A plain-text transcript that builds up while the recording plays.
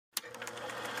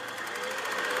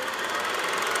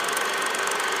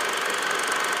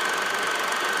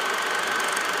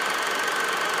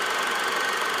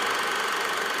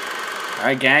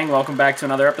Alright, gang, welcome back to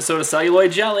another episode of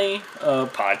Celluloid Jelly, a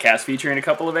podcast featuring a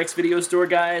couple of ex-video store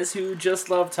guys who just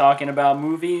love talking about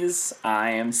movies. I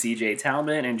am CJ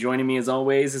Talbot, and joining me as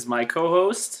always is my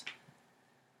co-host.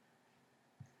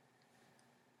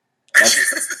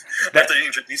 After you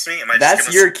introduce me, am I that's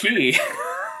just your key.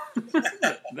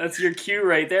 That's your cue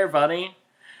right there, buddy.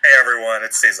 Hey everyone,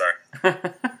 it's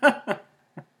Cesar.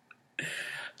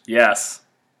 Yes.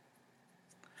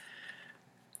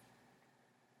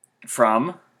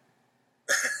 From?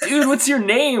 Dude, what's your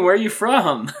name? Where are you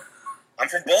from? I'm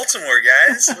from Baltimore,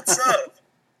 guys. What's up?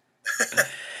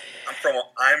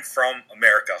 I'm from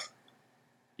America.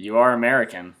 You are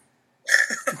American.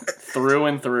 Through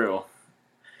and through.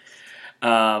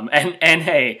 And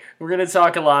hey, we're going to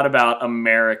talk a lot about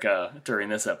America during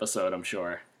this episode, I'm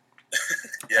sure.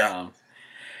 Yeah.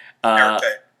 America,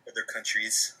 other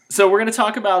countries. So we're going to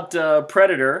talk about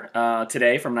Predator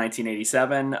today from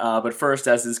 1987. But first,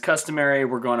 as is customary,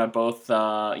 we're going to both,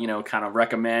 kind of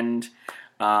recommend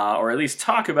or at least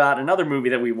talk about another movie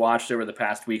that we watched over the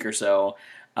past week or so.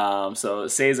 So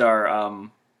Cesar,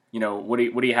 what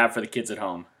do you have for the kids at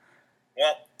home?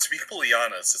 Well, to be completely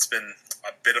honest, it's been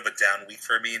a bit of a down week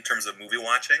for me in terms of movie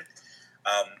watching.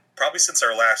 Probably since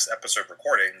our last episode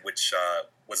recording, which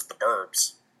was The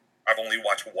Burbs. I've only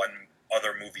watched one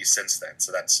other movie since then,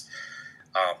 so that's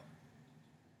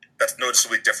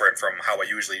noticeably different from how I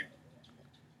usually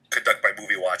conduct my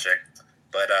movie watching.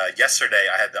 But yesterday,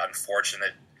 I had the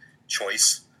unfortunate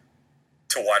choice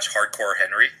to watch Hardcore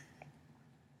Henry,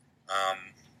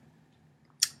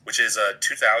 which is a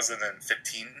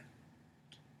 2015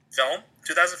 film.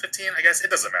 2015, I guess.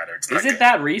 It doesn't matter. It's not Is it good.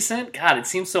 that recent? God, it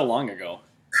seems so long ago.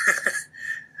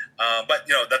 But,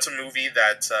 that's a movie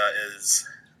that is,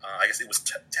 I guess it was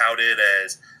touted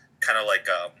as kind of like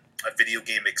a video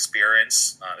game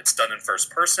experience. It's done in first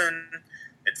person.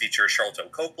 It features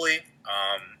Sharlto Copley.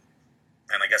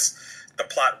 And I guess the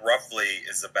plot roughly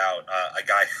is about a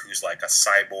guy who's like a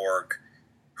cyborg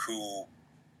who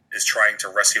is trying to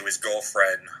rescue his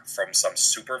girlfriend from some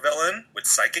supervillain with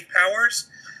psychic powers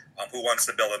who wants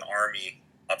to build an army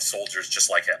of soldiers just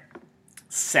like him.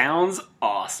 Sounds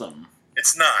awesome.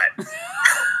 It's not.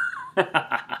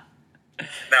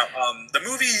 Now, the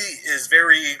movie is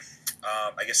very,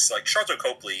 I guess, like Sharlto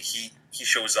Copley. He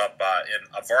shows up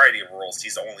in a variety of roles.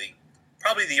 He's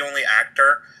probably the only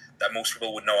actor that most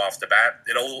people would know off the bat.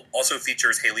 It also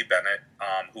features Haley Bennett,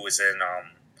 who is in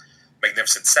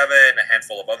Magnificent Seven, a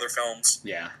handful of other films.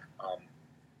 Yeah.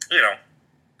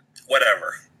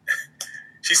 Whatever.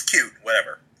 She's cute.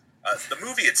 Whatever. The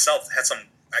movie itself has some,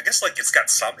 I guess, like it's got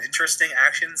some interesting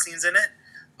action scenes in it.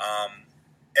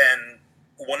 And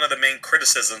one of the main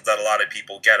criticisms that a lot of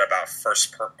people get about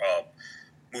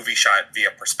movie shot via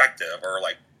perspective or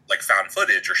like found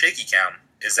footage or shaky cam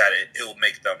is that it'll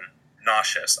make them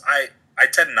nauseous. I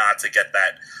tend not to get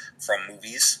that from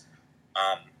movies.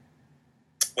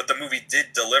 What the movie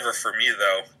did deliver for me,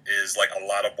 though, is like a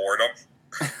lot of boredom.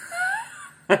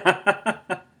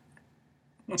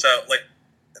 So, like,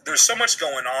 there's so much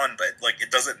going on, but like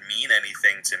it doesn't mean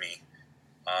anything to me.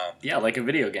 Yeah, like a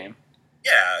video game.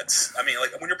 Yeah,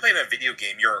 like when you're playing a video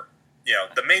game,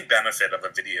 the main benefit of a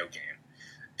video game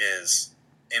is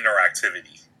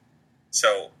interactivity.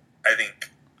 So I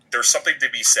think there's something to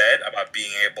be said about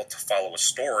being able to follow a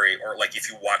story, or like if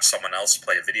you watch someone else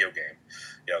play a video game,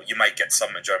 you might get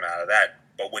some enjoyment out of that.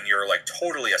 But when you're like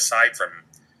totally aside from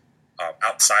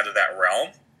outside of that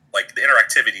realm, like the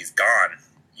interactivity is gone.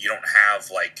 You don't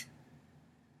have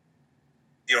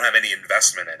any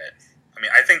investment in it. I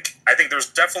mean, I think there's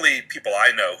definitely people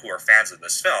I know who are fans of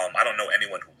this film. I don't know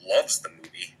anyone who loves the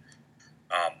movie,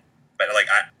 but like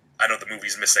I know the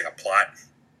movie's missing a plot,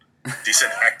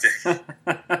 decent acting,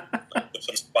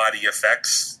 some spotty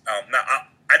effects. Now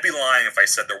I'd be lying if I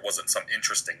said there wasn't some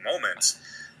interesting moments.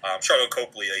 Sharlto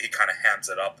Copley, he kind of hams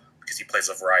it up because he plays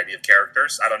a variety of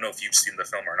characters. I don't know if you've seen the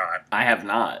film or not. I have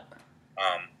not.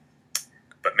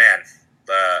 But man,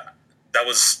 that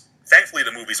was thankfully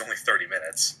the movie's only 30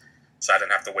 minutes. So I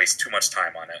didn't have to waste too much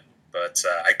time on it. But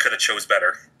I could have chose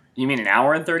better. You mean an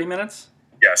hour and 30 minutes?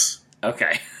 Yes.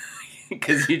 Okay.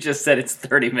 Because you just said it's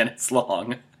 30 minutes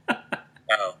long.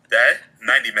 Oh, that?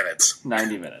 90 minutes.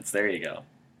 90 minutes. There you go.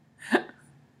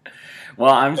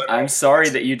 Well, I'm sorry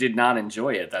that you did not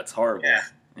enjoy it. That's horrible. Yeah,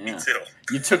 me too.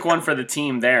 You took one for the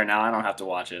team there. Now I don't have to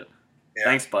watch it. Yeah.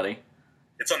 Thanks, buddy.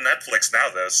 It's on Netflix now,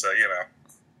 though, so,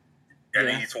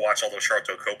 I need to watch all those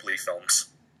Sharlto Copley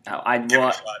films.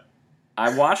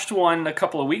 I watched one a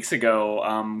couple of weeks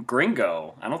ago,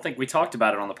 Gringo. I don't think we talked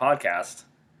about it on the podcast.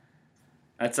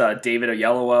 That's David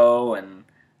Oyelowo and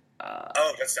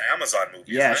that's the Amazon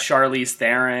movie. Yeah, isn't it? Charlize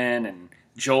Theron and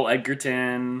Joel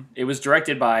Edgerton. It was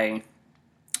directed by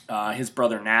his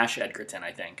brother Nash Edgerton,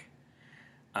 I think.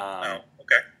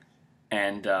 Okay.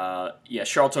 And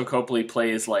Sharlto Copley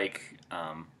plays like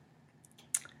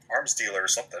arms dealer or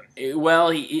something.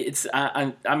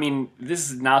 I mean, this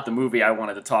is not the movie I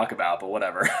wanted to talk about, but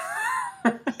whatever.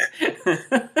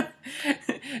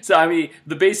 So, I mean,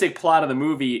 the basic plot of the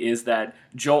movie is that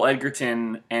Joel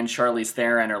Edgerton and Charlize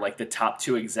Theron are like the top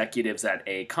two executives at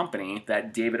a company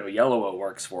that David Oyelowo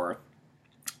works for.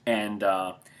 And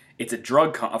it's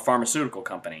a pharmaceutical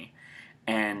company.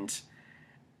 And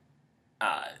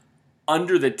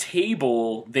under the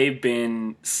table, they've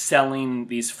been selling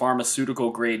these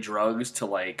pharmaceutical grade drugs to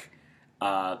like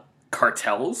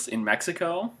cartels in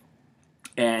Mexico.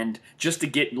 And just to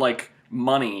get like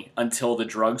money until the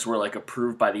drugs were like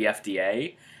approved by the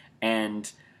FDA. And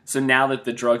so now that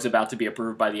the drug's about to be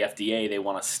approved by the FDA, they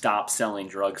want to stop selling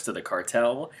drugs to the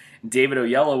cartel. David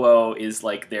Oyelowo is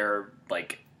like their,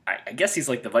 like, I guess he's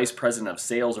like the vice president of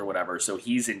sales or whatever, so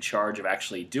he's in charge of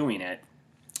actually doing it.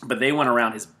 But they went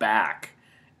around his back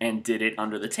and did it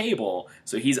under the table,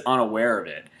 so he's unaware of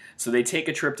it. So they take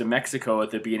a trip to Mexico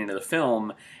at the beginning of the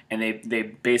film, and they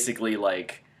basically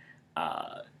like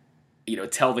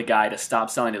tell the guy to stop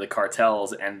selling to the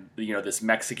cartels, and this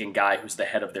Mexican guy who's the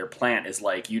head of their plant is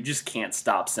like, you just can't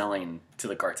stop selling to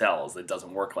the cartels. It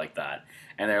doesn't work like that.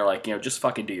 And they're like, just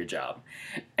fucking do your job.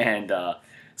 And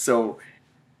so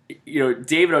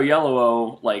David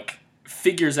Oyelowo like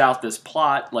figures out this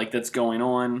plot like that's going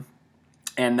on,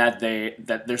 and that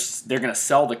they're gonna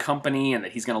sell the company, and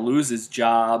that he's gonna lose his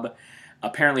job.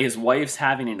 Apparently, his wife's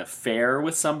having an affair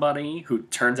with somebody who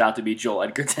turns out to be Joel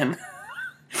Edgerton.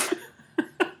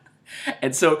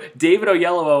 And so David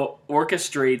Oyelowo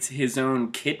orchestrates his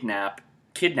own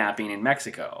kidnapping in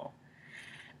Mexico.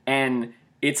 And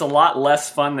it's a lot less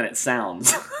fun than it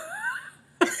sounds.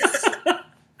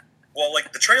 Well,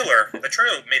 like the trailer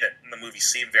made it in the movie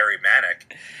seem very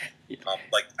manic.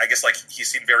 I guess he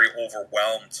seemed very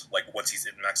overwhelmed once he's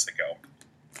in Mexico.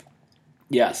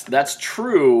 Yes, that's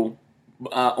true.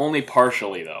 Only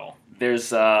partially though.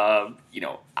 There's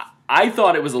I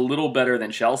thought it was a little better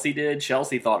than Chelsea did.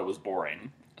 Chelsea thought it was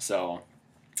boring. So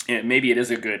maybe it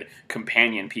is a good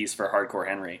companion piece for Hardcore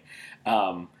Henry.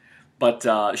 But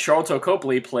Sharlto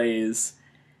Copley plays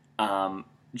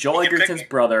Joel Edgerton's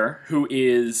brother, who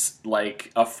is like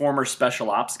a former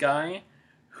special ops guy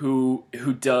who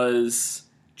does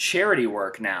charity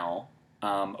work now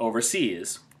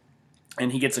overseas.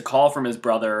 And he gets a call from his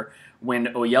brother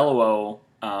when Oyelowo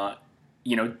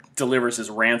delivers his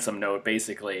ransom note,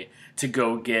 basically, to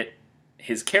go get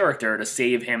his character to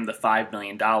save him the $5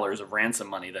 million of ransom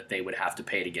money that they would have to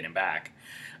pay to get him back.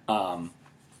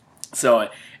 So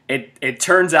it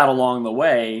turns out along the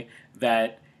way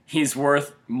that he's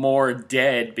worth more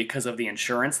dead because of the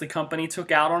insurance the company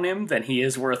took out on him than he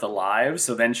is worth alive.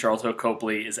 So then Sharlto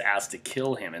Copley is asked to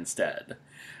kill him instead.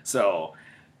 So,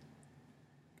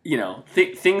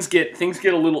 things get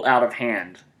a little out of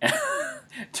hand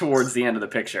towards the end of the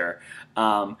picture.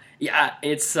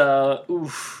 It's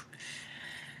oof.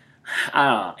 I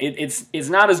don't know. It's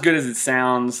not as good as it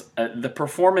sounds. The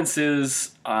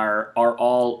performances are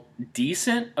all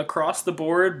decent across the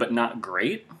board, but not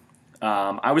great.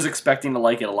 I was expecting to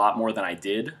like it a lot more than I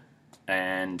did,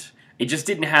 and it just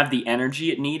didn't have the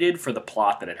energy it needed for the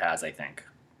plot that it has, I think.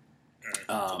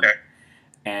 Okay.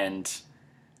 And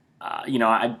I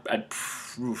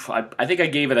think I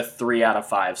gave it a 3 out of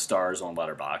 5 stars on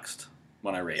Letterboxd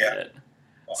when I rated it.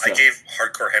 Well, so, I gave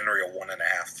Hardcore Henry a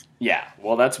 1.5. Yeah,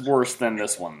 well, that's worse than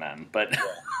this one then, but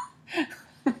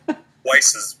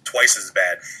twice as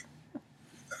bad.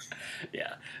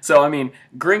 Yeah. So I mean,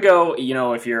 Gringo,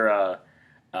 if you're a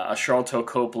Sharlto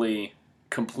Copley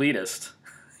completist,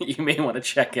 you may want to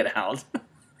check it out.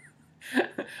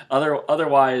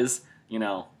 Otherwise,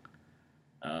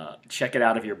 check it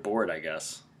out if you're bored, I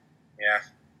guess. Yeah.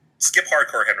 Skip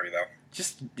Hardcore Henry though.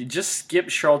 Just skip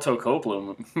Sharlto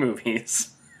Copley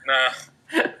movies. Nah.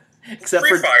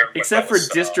 except for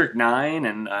District 9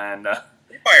 and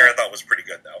Free Fire I thought was pretty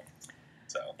good though.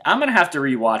 So I'm gonna have to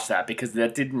rewatch that because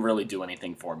that didn't really do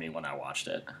anything for me when I watched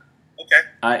it. Okay.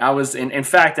 I was in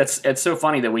fact it's so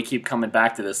funny that we keep coming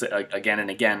back to this again and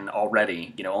again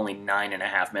already. Only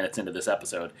 9.5 minutes into this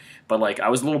episode, but I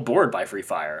was a little bored by Free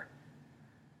Fire.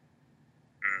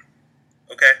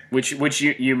 Okay. Which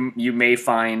you may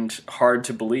find hard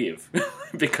to believe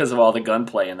because of all the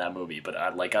gunplay in that movie, but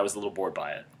I was a little bored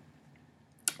by it.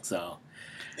 So.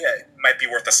 Yeah, it might be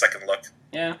worth a second look.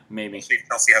 Yeah, maybe.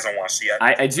 Kelsey hasn't watched it yet.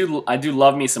 I do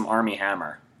love me some Armie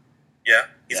Hammer. Yeah,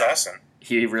 he's awesome.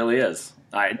 He really is.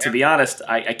 To be honest,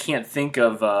 I can't think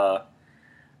of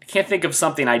can't think of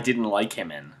something I didn't like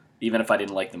him in, even if I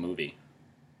didn't like the movie.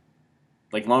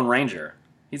 Like Lone Ranger.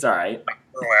 He's all right.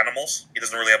 Nocturnal Animals. He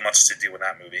doesn't really have much to do in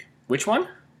that movie. Which one?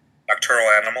 Nocturnal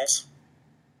Animals.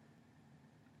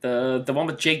 The one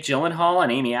with Jake Gyllenhaal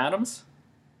and Amy Adams?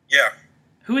 Yeah.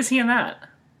 Who is he in that?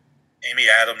 Amy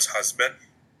Adams' husband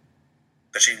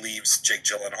that she leaves Jake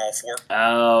Gyllenhaal for.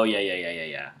 Oh,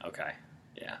 yeah. Okay.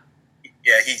 Yeah.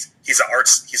 Yeah, he's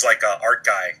like an art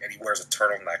guy, and he wears a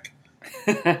turtleneck.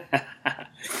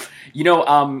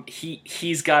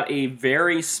 He's got a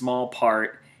very small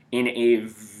part in a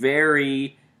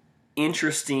very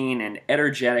interesting and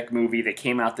energetic movie that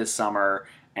came out this summer,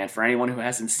 and for anyone who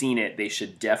hasn't seen it, they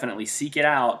should definitely seek it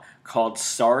out, called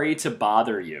Sorry to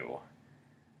Bother You.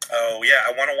 Oh, yeah,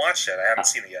 I want to watch it. I haven't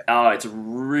seen it yet. Oh, it's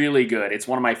really good. It's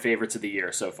one of my favorites of the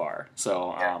year so far.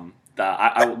 So, yeah.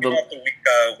 the week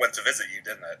went to visit you,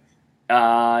 didn't it?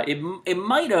 It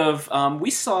might have. We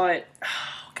saw it.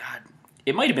 Oh God,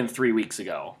 it might have been 3 weeks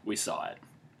ago. We saw it.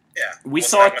 Yeah, we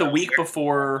saw it the week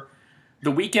before,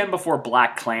 the weekend before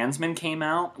Black Klansman came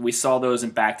out. We saw those in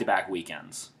back-to-back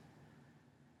weekends.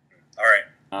 All right.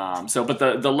 But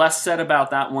the less said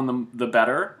about that one, the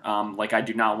better. I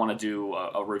do not want to do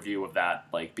a review of that,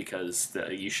 because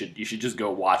you should just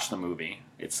go watch the movie.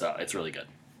 It's really good.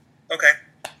 Okay.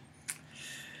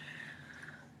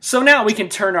 So now we can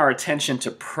turn our attention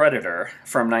to Predator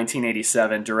from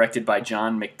 1987, directed by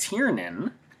John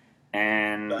McTiernan,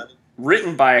 and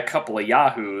written by a couple of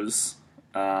yahoos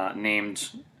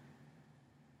named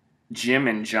Jim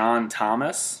and John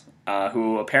Thomas,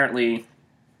 who apparently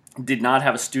did not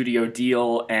have a studio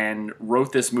deal and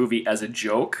wrote this movie as a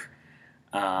joke.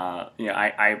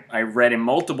 I read in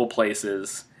multiple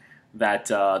places that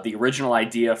the original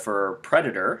idea for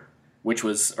Predator, which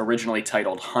was originally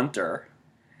titled Hunter,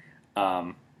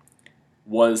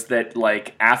 was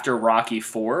that, after Rocky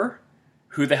IV,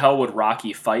 who the hell would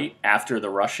Rocky fight after the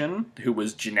Russian, who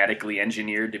was genetically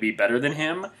engineered to be better than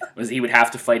him? Was he would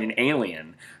have to fight an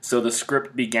alien. So the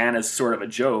script began as sort of a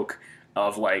joke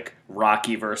of,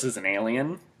 Rocky versus an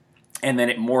alien, and then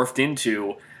it morphed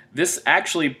into this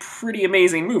actually pretty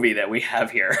amazing movie that we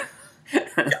have here. Yeah,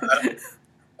 I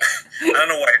don't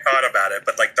know why I thought about it,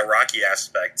 but, the Rocky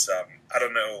aspect, I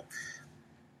don't know.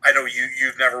 I know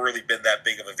you've never really been that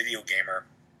big of a video gamer,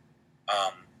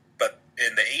 but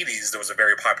in the 80s, there was a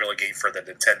very popular game for the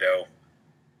Nintendo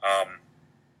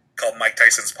called Mike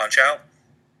Tyson's Punch-Out.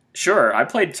 Sure, I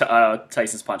played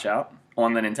Tyson's Punch-Out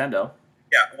on the Nintendo.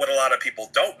 Yeah, what a lot of people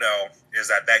don't know is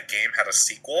that game had a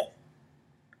sequel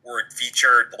where it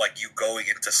featured, you going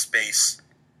into space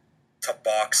to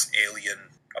box alien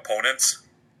opponents.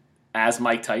 As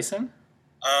Mike Tyson?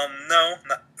 No.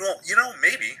 Well,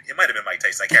 maybe. It might have been Mike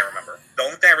Tyson. I can't remember. The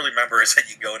only thing I really remember is that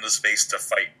you go into space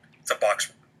to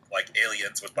box,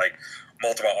 aliens with,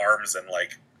 multiple arms and,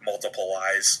 multiple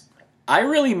eyes. I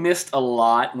really missed a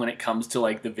lot when it comes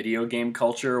to, the video game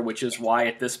culture, which is why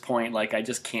at this point, I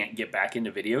just can't get back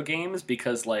into video games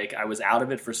because, I was out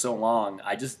of it for so long.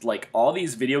 I just, all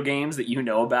these video games that you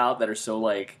know about that are so,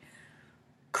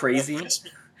 crazy. Well,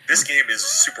 this game is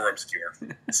super obscure.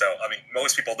 So,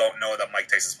 most people don't know that Mike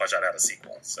Tyson's Punch-Out had a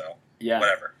sequel. So, yeah.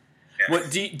 Whatever. Yeah.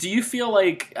 What, do you feel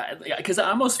like... Because I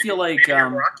almost feel like... Maybe you're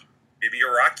Rocky. Maybe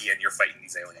you're Rocky and you're fighting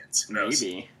these aliens. Who knows?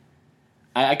 Maybe.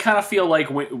 I kind of feel like,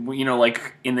 in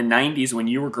the 90s when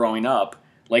you were growing up,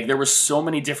 there were so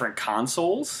many different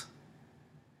consoles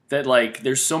that,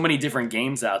 there's so many different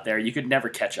games out there, you could never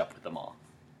catch up with them all.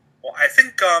 Well, I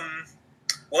think,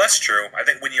 that's true. I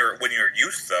think when you're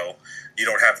youth, though, you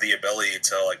don't have the ability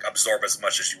to, absorb as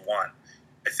much as you want.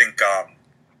 I think,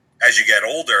 as you get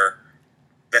older,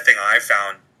 the thing I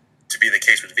found to be the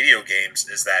case with video games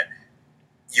is that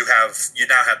you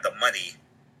now have the money,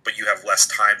 but you have less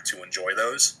time to enjoy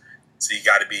those. So you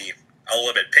got to be a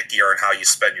little bit pickier on how you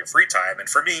spend your free time. And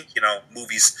for me,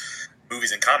 movies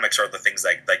and comics are the things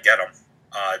that get them.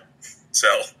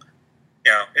 So,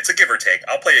 it's a give or take.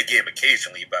 I'll play a game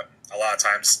occasionally, but a lot of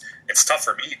times it's tough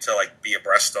for me to be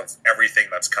abreast of everything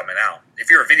that's coming out.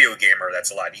 If you're a video gamer, that's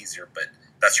a lot easier, but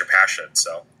that's your passion.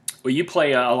 So, well, you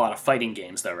play a lot of fighting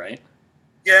games, though, right?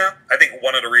 Yeah, I think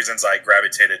one of the reasons I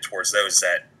gravitated towards those is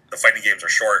that the fighting games are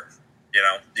short.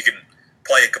 You can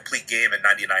play a complete game in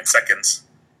 99 seconds,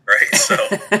 right? So,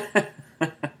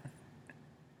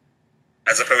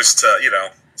 as opposed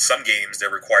to, some games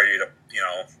that require you to,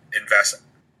 invest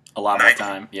a lot more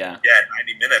time. Yeah. Yeah,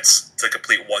 90 minutes to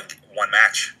complete one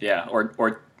match. Yeah,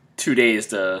 or 2 days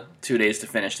to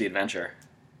finish the adventure.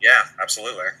 Yeah,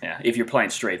 absolutely. Yeah, if you're playing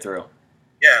straight through.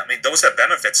 Yeah, those have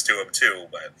benefits to them too,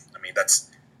 but that's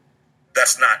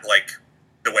not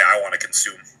the way I want to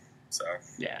consume. So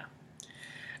yeah.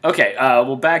 Okay,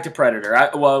 well, back to Predator.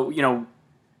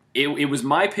 It was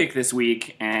my pick this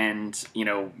week, and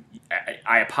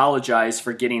I apologize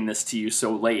for getting this to you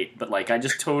so late, but like I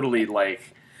just totally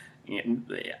like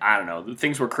I don't know,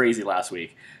 things were crazy last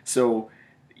week, so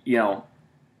you know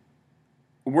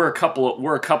we're a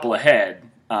couple ahead.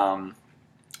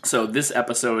 So this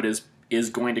episode is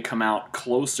going to come out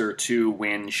closer to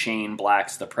when Shane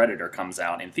Black's The Predator comes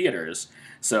out in theaters.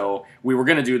 So we were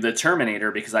going to do The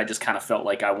Terminator because I just kind of felt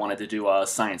like I wanted to do a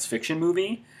science fiction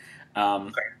movie.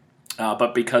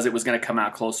 But because it was going to come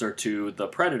out closer to The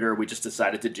Predator, we just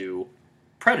decided to do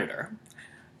Predator.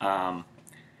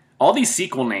 All these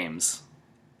sequel names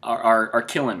are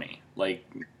killing me. Like,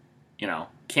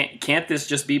 can't this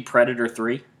just be Predator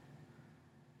 3?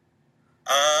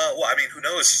 Well, I mean, who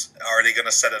knows? Are they going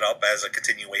to set it up as a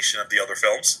continuation of the other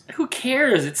films? Who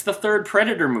cares? It's the third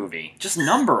Predator movie. Just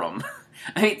number them.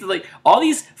 I mean, like all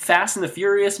these Fast and the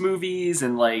Furious movies,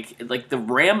 and like the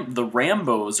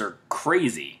Rambos are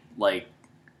crazy. Like,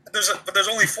 but there's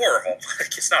only 4 of them.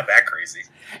 Like, it's not that crazy.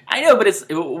 I know, but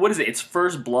what is it? It's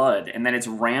First Blood, and then it's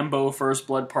Rambo First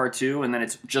Blood Part 2, and then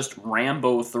it's just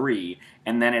Rambo 3,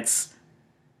 and then it's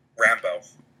Rambo.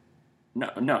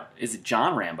 No, is it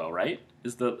John Rambo? Right?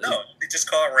 No, they just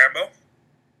call it Rambo.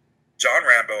 John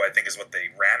Rambo, I think, is what they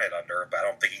ran it under, but I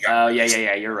don't think he got. Oh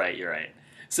yeah. You're right.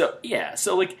 So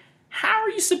like, how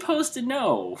are you supposed to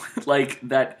know like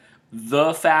that?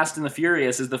 The Fast and the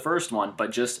Furious is the first one,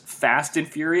 but just Fast and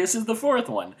Furious is the fourth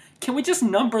one. Can we just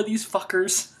number these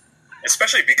fuckers?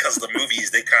 Especially because the movies,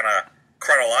 they kind of,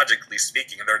 chronologically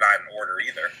speaking, they're not in order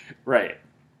either. Right.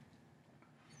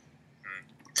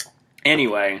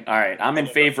 Anyway, all right, I'm in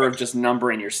favor of just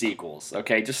numbering your sequels,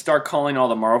 okay? Just start calling all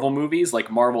the Marvel movies like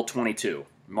Marvel 22,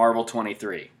 Marvel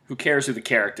 23. Who cares who the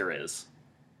character is?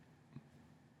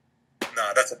 No,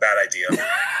 that's a bad idea.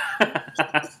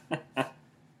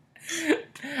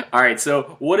 All right,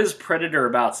 so what is Predator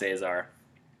about, Cesar?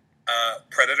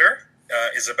 Predator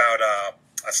is about a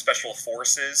special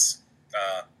forces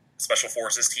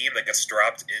team that gets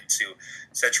dropped into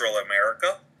Central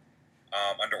America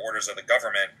under orders of the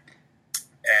government.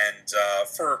 And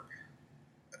to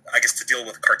deal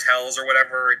with cartels or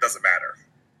whatever, it doesn't matter.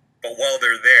 But while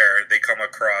they're there, they come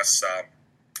across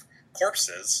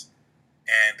corpses,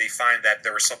 and they find that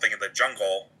there was something in the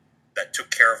jungle that took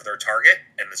care of their target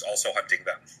and is also hunting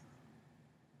them.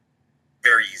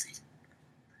 Very easy.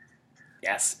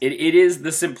 Yes, it is.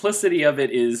 The simplicity of it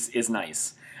is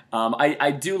nice.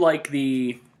 I do like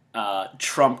the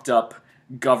trumped up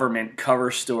government cover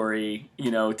story,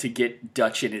 to get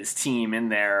Dutch and his team in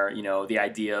there, the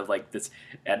idea of like this,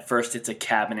 at first it's a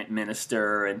cabinet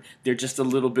minister and they're just a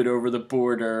little bit over the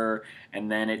border,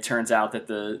 and then it turns out that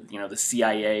the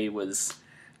CIA was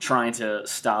trying to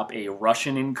stop a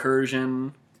Russian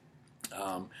incursion.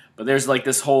 But there's like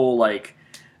this whole like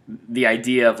the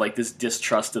idea of like this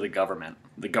distrust of the government.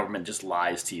 The government just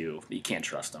lies to you. You can't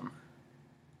trust them.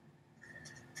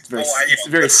 It's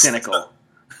very cynical.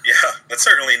 Yeah, that's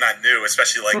certainly not new,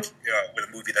 especially like with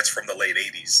a movie that's from the late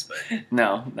 80s. But.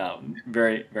 No,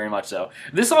 very, very much so.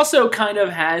 This also kind of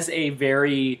has a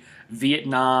very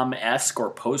Vietnam-esque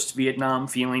or post-Vietnam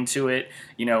feeling to it.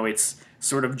 It's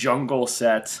sort of jungle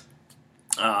set.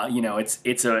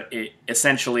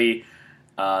 Essentially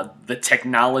the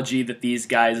technology that these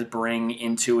guys bring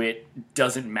into it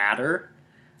doesn't matter,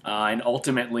 and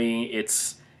ultimately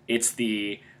it's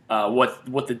the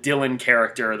what the Dylan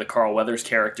character, the Carl Weathers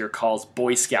character, calls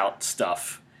Boy Scout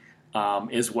stuff,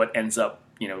 is what ends up,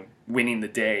 winning the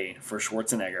day for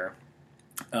Schwarzenegger.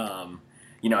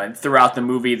 And throughout the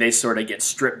movie, they sort of get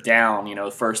stripped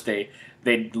down. First they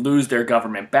lose their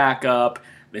government backup,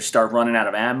 they start running out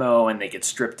of ammo, and they get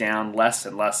stripped down less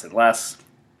and less and less.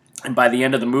 And by the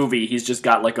end of the movie, he's just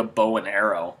got like a bow and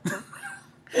arrow. Well,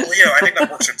 I think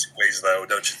that works in 2 ways, though,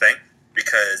 don't you think?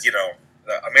 Because,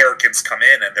 the Americans come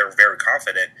in and they're very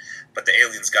confident, but the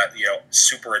aliens got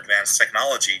super advanced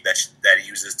technology that he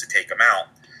uses to take them out.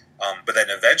 But then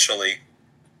eventually,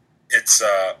 it's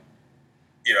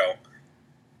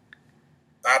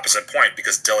opposite point,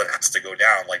 because Dylan has to go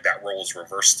down. Like, that role is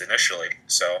reversed initially.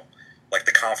 So, like,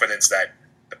 the confidence that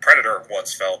the Predator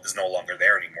once felt is no longer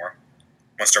there anymore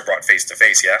once they're brought face to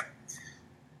face. Yeah.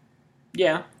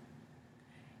 Yeah.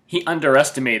 He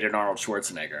underestimated Arnold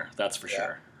Schwarzenegger. That's for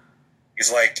sure.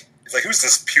 He's like, who's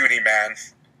this puny man?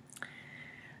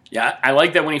 Yeah, I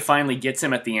like that when he finally gets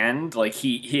him at the end. Like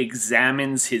he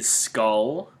examines his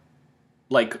skull,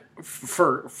 like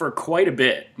for quite a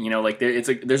bit. Like there's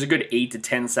a good 8 to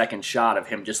 10 second shot of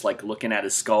him just like looking at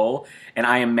his skull, and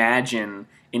I imagine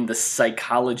in the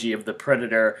psychology of the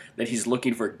Predator that he's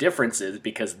looking for differences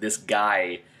because this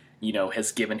guy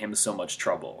has given him so much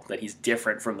trouble, that he's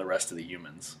different from the rest of the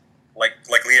humans. Like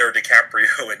Leonardo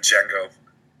DiCaprio and Django.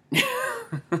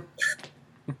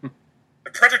 The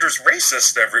Predator's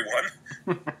racist, everyone.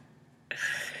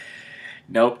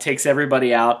 Nope, takes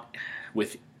everybody out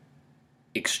with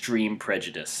extreme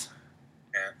prejudice.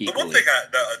 Yeah. The one thing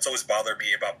that's always bothered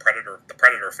me about the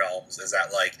Predator films is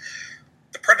that, like,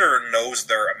 the Predator knows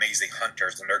they're amazing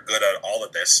hunters and they're good at all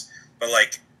of this, but,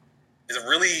 like, is it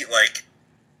really, like,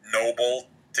 noble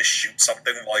to shoot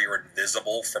something while you're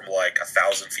invisible from, like,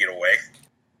 1,000 feet away?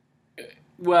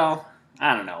 Well,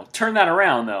 I don't know. Turn that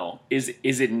around, though. Is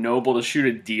it noble to shoot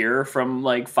a deer from,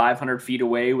 like, 500 feet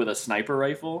away with a sniper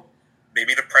rifle?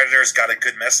 Maybe the Predator's got a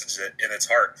good message in its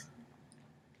heart.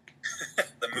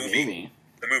 The movie. Maybe.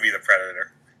 The movie The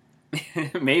Predator.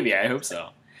 Maybe, I hope so.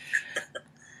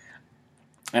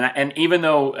 And even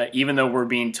though we're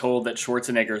being told that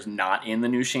Schwarzenegger's not in the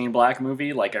new Shane Black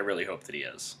movie, like, I really hope that he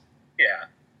is.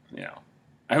 Yeah.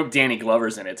 I hope Danny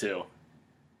Glover's in it too.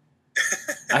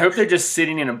 I hope they're just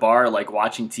sitting in a bar, like,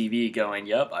 watching TV, going,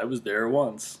 "Yep, I was there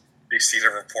once." You see the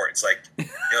report. It's like,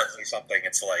 something.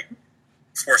 It's like,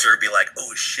 Schwarzenegger would be like,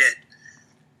 "Oh shit,"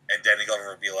 and Danny Glover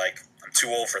would be like, "I'm too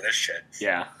old for this shit."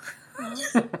 Yeah.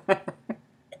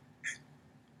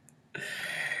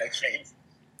 Thanks, Shane.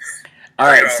 All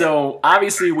right, so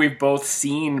obviously we've both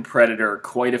seen Predator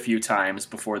quite a few times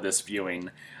before this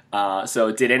viewing.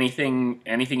 So did anything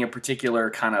in particular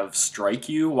kind of strike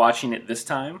you watching it this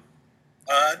time?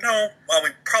 No, well,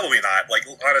 probably not. Like,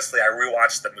 honestly, I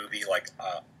rewatched the movie like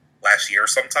last year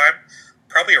sometime,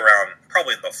 probably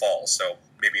in the fall, so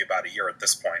maybe about a year at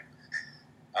this point.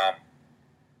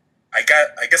 I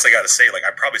guess I got to say, like,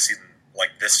 I've probably seen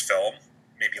like this film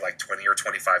maybe like 20 or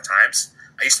 25 times.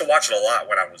 I used to watch it a lot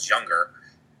when I was younger,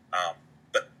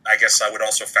 but I guess I would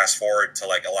also fast forward to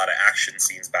like a lot of action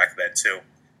scenes back then too.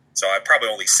 So I probably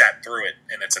only sat through it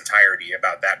in its entirety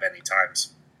about that many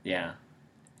times. Yeah.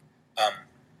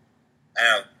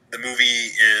 The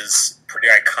movie is pretty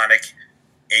iconic,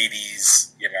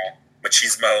 80s,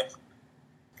 machismo.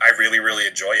 I really, really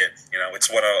enjoy it.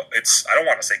 It's I don't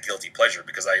want to say guilty pleasure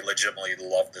because I legitimately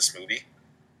love this movie.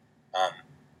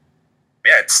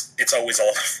 It's always a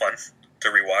lot of fun to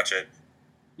rewatch it.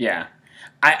 Yeah.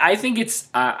 I think it's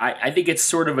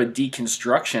sort of a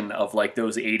deconstruction of like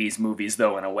those 80s movies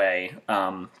though, in a way.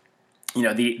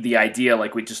 The idea,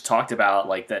 like we just talked about,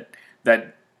 like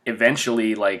that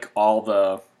eventually, like all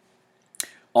the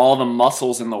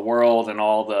muscles in the world and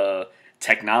all the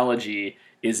technology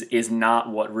is not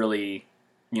what really,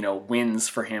 wins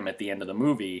for him at the end of the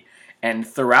movie. And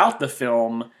throughout the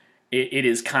film, it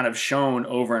is kind of shown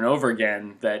over and over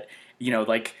again that,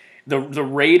 like the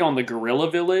raid on the Gorilla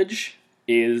Village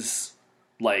is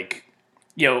like,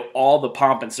 all the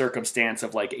pomp and circumstance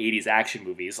of like 80s action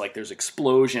movies. Like there's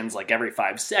explosions like every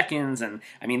 5 seconds, and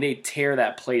I mean they tear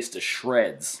that place to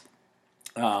shreds.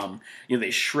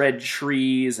 They shred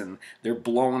trees and they're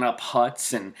blowing up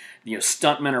huts, and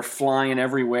stuntmen are flying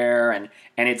everywhere, and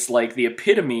it's like the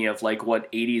epitome of like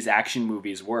what 80s action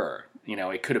movies were.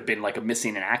 It could have been like a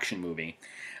missing in action movie.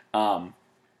 And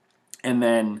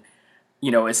then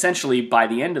essentially by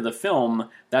the end of the film,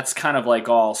 that's kind of like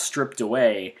all stripped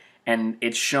away, and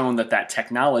it's shown that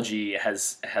technology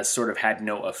has sort of had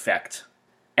no effect,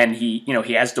 and he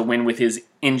has to win with his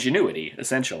ingenuity,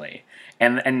 essentially.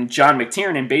 And John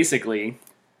McTiernan, basically,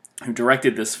 who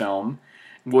directed this film,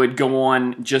 would go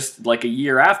on just like a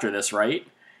year after this, right?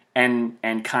 And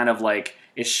kind of like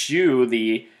eschew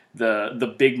the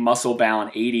big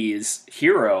muscle-bound 80s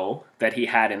hero that he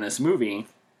had in this movie,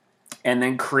 and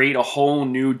then create a whole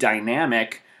new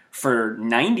dynamic for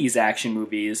 90s action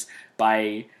movies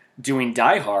by doing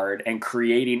Die Hard and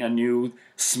creating a new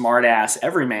smart-ass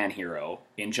everyman hero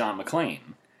in John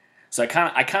McClane. So I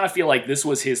kind of feel like this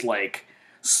was his like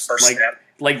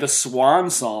the swan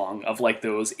song of like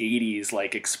those 80s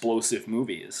like explosive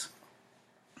movies.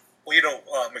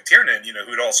 Well, McTiernan,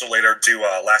 who'd also later do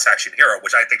Last Action Hero,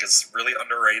 which I think is really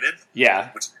underrated.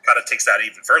 Yeah. Which kind of takes that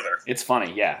even further. It's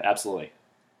funny, yeah, absolutely.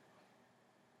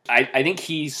 I think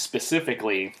he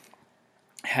specifically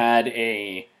had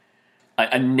a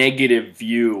negative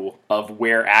view of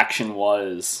where action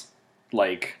was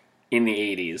like in the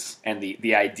 80s, and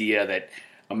the idea that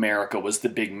America was the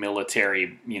big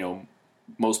military,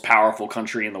 most powerful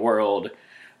country in the world,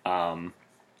 and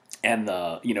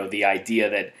the idea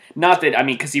that, not that, I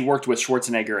mean, because he worked with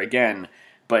Schwarzenegger again,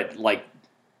 but like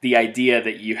the idea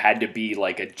that you had to be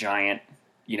like a giant,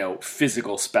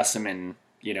 physical specimen,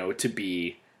 to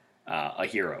be a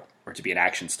hero or to be an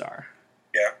action star.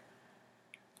 Yeah.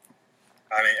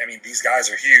 I mean, these guys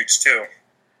are huge too,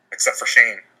 except for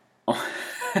Shane.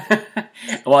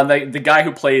 Well, the guy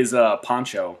who plays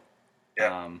Poncho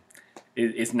Yeah.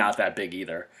 is not that big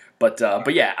either. But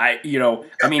yeah, I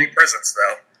mean, big presence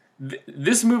though.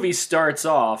 This movie starts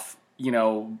off,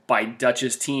 by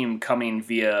Dutch's team coming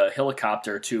via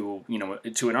helicopter to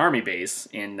to an army base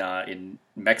in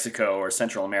Mexico or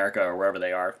Central America or wherever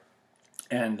they are,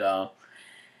 and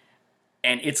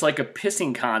it's like a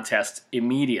pissing contest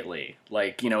immediately.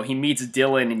 Like, he meets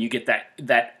Dylan, and you get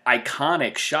that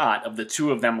iconic shot of the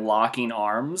two of them locking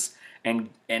arms and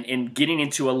getting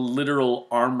into a literal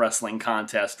arm wrestling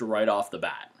contest right off the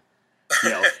bat.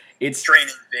 It's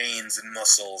Draining veins and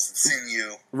muscles and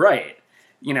sinew. right.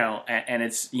 And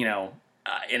it's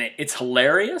it's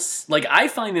hilarious. Like, I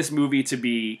find this movie to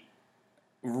be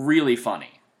really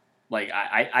funny. Like,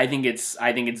 I think it's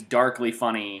darkly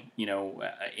funny,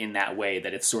 in that way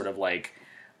that it's sort of like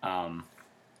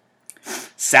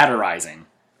satirizing,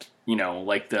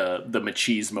 like the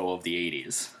machismo of the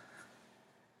 80s.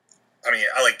 I mean,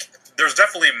 there's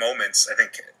definitely moments, I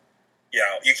think,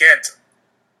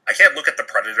 I can't look at The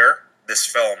Predator, this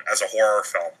film, as a horror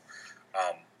film.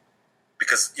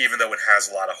 Because even though it has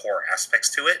a lot of horror aspects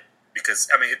to it, because,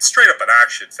 I mean, it's straight up an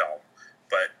action film,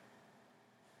 but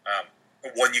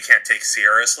one you can't take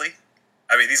seriously.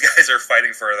 I mean, these guys are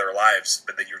fighting for their lives,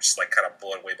 but then you're just, like, kind of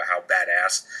blown away by how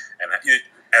badass and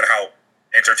how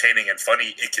entertaining and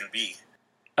funny it can be.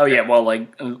 Oh, yeah, well,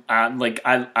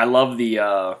 I love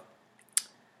the,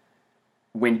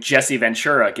 when Jesse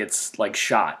Ventura gets, like,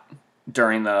 shot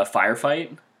during the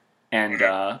firefight, and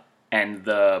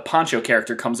the Poncho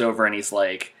character comes over and he's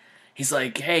like,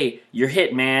 hey, you're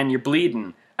hit, man, you're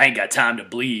bleeding. I ain't got time to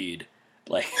bleed.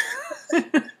 Like,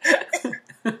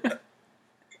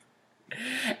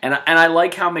 and I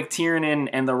like how McTiernan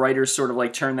and the writers sort of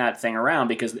like turn that thing around,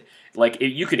 because like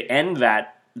you could end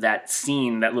that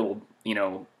scene, that little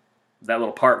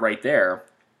part right there,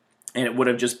 and it would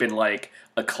have just been like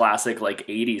a classic like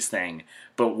 80s thing.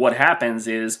 But what happens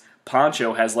is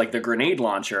Poncho has like the grenade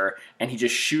launcher, and he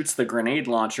just shoots the grenade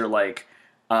launcher like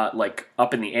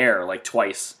up in the air like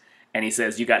twice, and he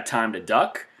says, "You got time to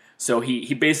duck?" So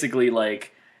he basically,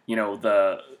 like,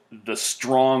 the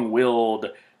strong-willed,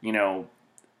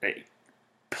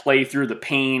 play through the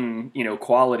pain,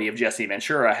 quality of Jesse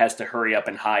Ventura has to hurry up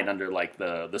and hide under like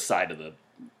the side of the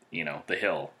the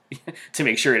hill to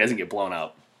make sure he doesn't get blown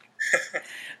up.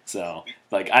 So,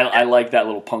 like, I like that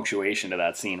little punctuation to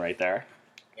that scene right there.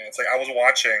 Yeah, it's like I was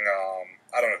watching,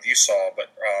 I don't know if you saw,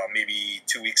 but maybe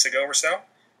 2 weeks ago or so,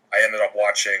 I ended up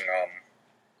watching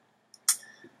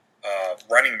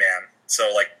Running Man.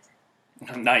 So, like...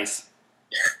 Nice.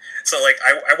 So, like,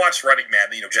 I watched Running Man.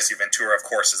 Jesse Ventura, of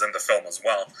course, is in the film as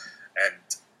well. And...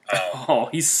 oh,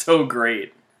 he's so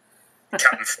great.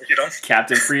 Captain Freedom.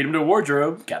 Captain Freedom to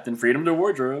Wardrobe. Captain Freedom to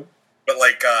Wardrobe. But,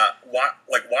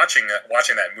 watching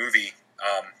that movie,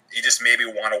 it just made me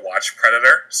want to watch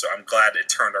Predator, so I'm glad it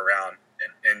turned around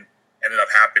and ended up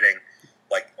happening,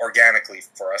 like, organically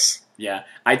for us. Yeah,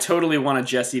 I totally want a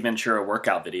Jesse Ventura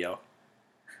workout video.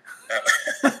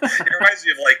 It reminds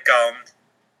me of, like,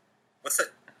 what's it?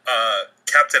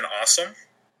 Captain Awesome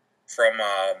from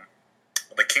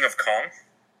The King of Kong.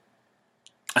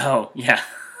 Oh, yeah.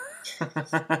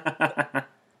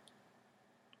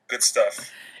 Good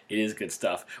stuff. It is good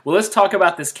stuff. Well, let's talk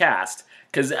about this cast,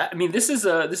 because I mean, this is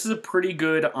a pretty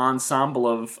good ensemble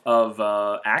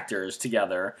of actors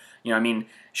together. I mean,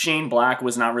 Shane Black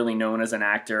was not really known as an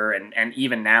actor, and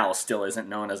even now still isn't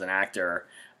known as an actor.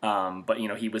 But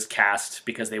he was cast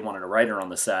because they wanted a writer on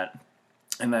the set.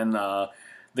 And then the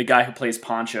guy who plays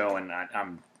Poncho, and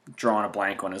I'm drawing a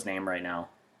blank on his name right now.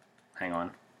 Hang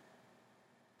on.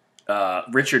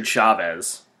 Richard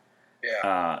Chavez.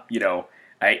 Yeah.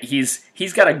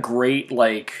 He's got a great,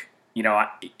 like,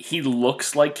 he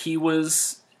looks like he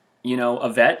was, a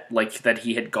vet, like that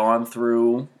he had gone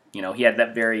through, he had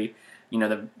that very,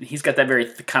 he's got that very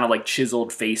kind of like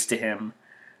chiseled face to him.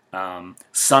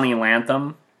 Sonny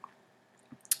Lantham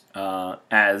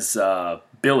as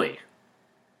Billy,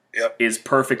 yep, is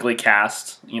perfectly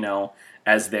cast,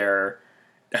 as their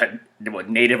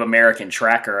Native American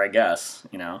tracker, I guess,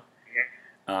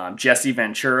 Jesse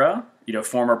Ventura,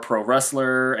 former pro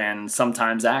wrestler and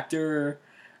sometimes actor.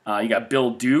 You got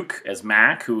Bill Duke as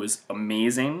Mac, who is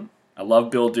amazing. I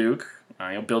love Bill Duke.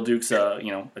 Bill Duke's a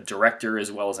director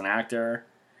as well as an actor.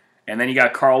 And then you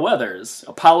got Carl Weathers,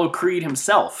 Apollo Creed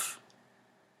himself.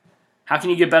 How can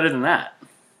you get better than that?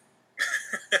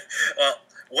 Well,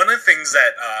 one of the things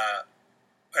that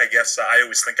I guess I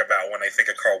always think about when I think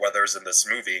of Carl Weathers in this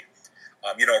movie,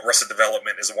 Arrested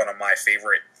Development is one of my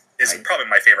favorite. Probably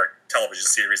my favorite television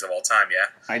series of all time. Yeah,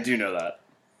 I do know that.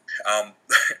 Um,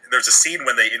 there's a scene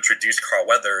when they introduce Carl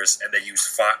Weathers and they use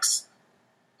Fox,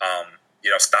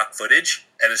 stock footage,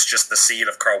 and it's just the scene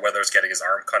of Carl Weathers getting his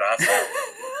arm cut off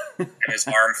and his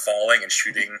arm falling and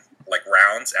shooting like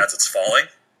rounds as it's falling.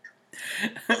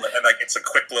 And like it's a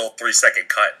quick little 3-second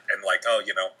cut, and like,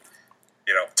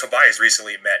 Tobias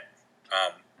recently met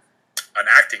an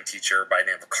acting teacher by the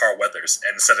name of Carl Weathers,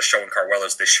 and instead of showing Carl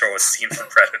Weathers, they show a scene from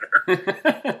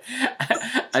Predator.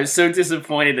 I'm so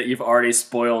disappointed that you've already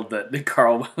spoiled that the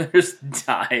Carl Weathers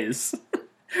dies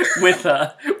with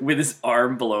his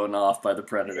arm blown off by the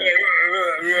Predator.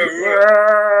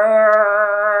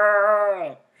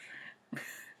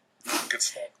 Good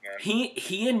stuff, man.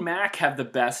 He and Mac have the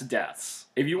best deaths.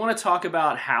 If you want to talk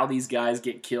about how these guys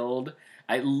get killed,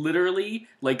 I literally,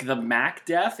 like, the Mac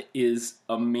death is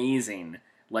amazing.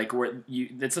 Like,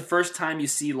 it's the first time you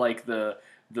see like the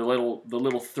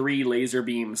little 3 laser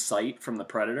beam sight from the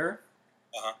Predator.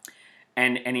 Uh-huh.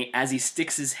 And as he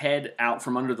sticks his head out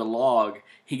from under the log,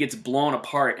 he gets blown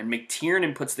apart, and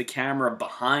McTiernan puts the camera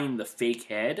behind the fake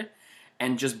head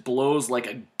and just blows like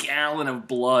a gallon of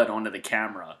blood onto the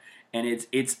camera. And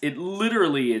it's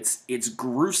literally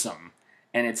gruesome,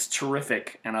 and it's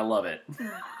terrific, and I love it.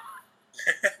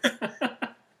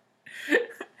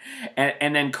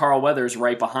 and then Carl Weathers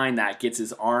right behind that gets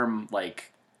his arm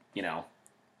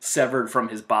severed from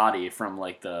his body from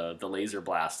like the laser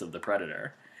blast of the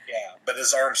Predator. Yeah, but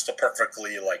his arm's still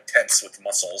perfectly like tense with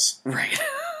muscles. Right.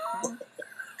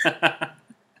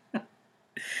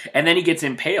 And then he gets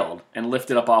impaled and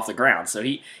lifted up off the ground. So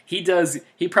he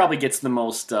probably gets the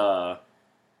most the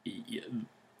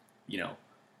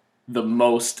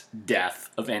most death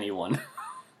of anyone.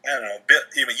 I don't know.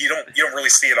 You don't really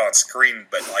see it on screen,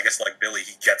 but I guess like Billy,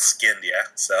 he gets skinned, yeah.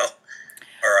 So,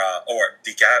 or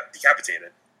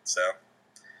decapitated. So,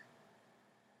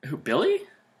 who, Billy?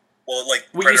 Well, like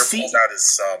Predator pulls out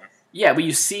his. Yeah, but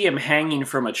you see him hanging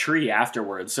from a tree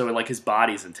afterwards, so like his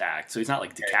body's intact, so he's not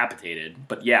like decapitated.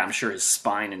 But yeah, I'm sure his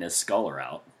spine and his skull are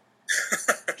out.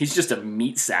 He's just a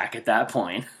meat sack at that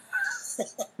point.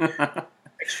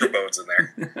 Extra bones in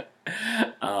there.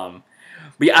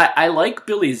 But yeah, I like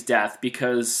Billy's death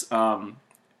because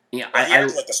he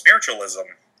has like a spiritualism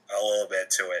a little bit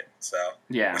to it. So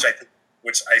yeah,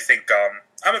 which I think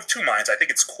I'm of two minds. I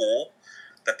think it's cool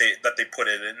that they put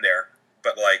it in there,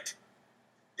 but like,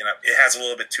 it has a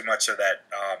little bit too much of that.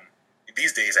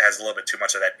 These days, it has a little bit too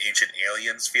much of that Ancient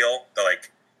Aliens feel. That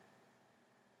like,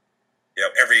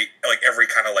 every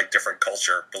kind of like different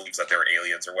culture believes that they're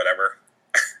aliens or whatever.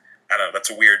 I don't know. That's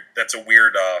a weird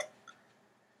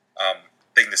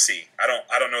thing to see. I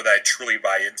don't know that I truly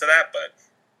buy into that, but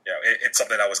it's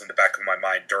something that was in the back of my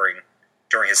mind during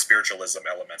his spiritualism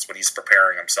elements when he's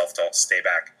preparing himself to stay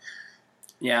back.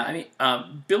 Yeah, I mean,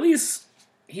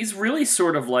 he's really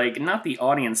sort of like, not the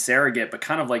audience surrogate, but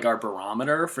kind of like our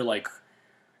barometer for like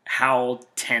how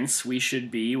tense we should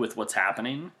be with what's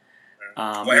happening.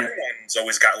 Well, everyone's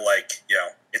always got like,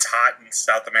 it's hot in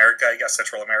South America, I guess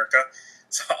Central America.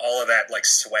 So all of that like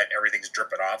sweat, everything's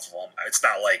dripping off of them. It's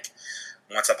not like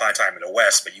Once Upon a Time in the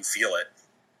West, but you feel it.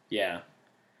 Yeah,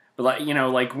 but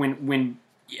like when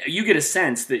you get a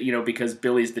sense that because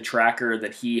Billy's the tracker,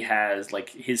 that he has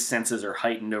like his senses are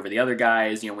heightened over the other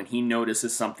guys. When he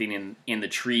notices something in the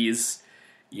trees,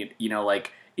 you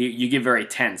get very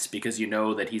tense because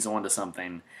that he's onto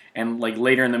something. And like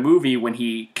later in the movie, when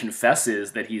he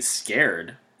confesses that he's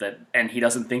scared and he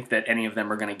doesn't think that any of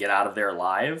them are going to get out of there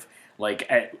alive.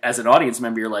 Like, as an audience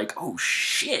member, you're like, oh,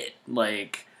 shit.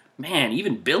 Like, man,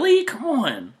 even Billy? Come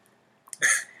on.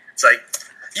 It's like,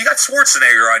 you got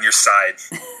Schwarzenegger on your side.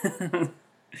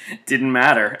 Didn't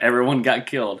matter. Everyone got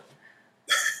killed.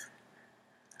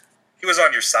 He was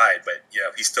on your side, but,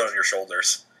 he stood on your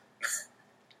shoulders.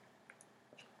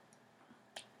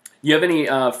 You have any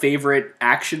favorite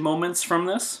action moments from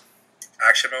this?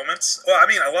 Action moments? Well, I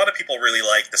mean, a lot of people really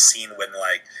like the scene when,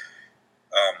 like,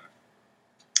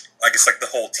 I guess like the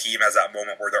whole team has that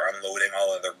moment where they're unloading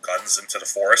all of their guns into the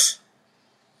forest.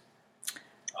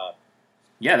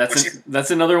 Yeah,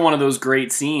 that's another one of those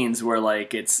great scenes where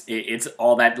like it's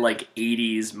all that like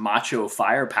 80s macho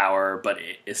firepower, but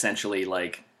essentially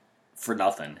like for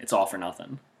nothing. It's all for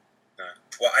nothing.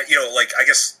 Well, I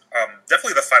guess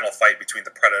definitely the final fight between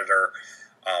the Predator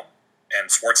and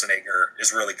Schwarzenegger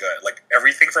is really good. Like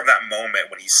everything from that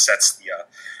moment when he sets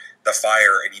the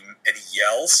fire and he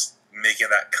yells, making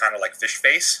that kind of like fish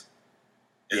face,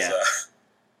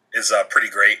 is pretty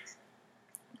great.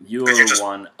 You're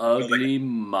one ugly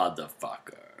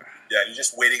motherfucker. Yeah, you're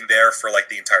just waiting there for like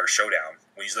the entire showdown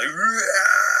when he's like.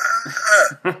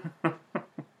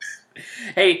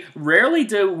 Hey, rarely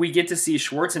do we get to see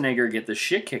Schwarzenegger get the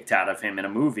shit kicked out of him in a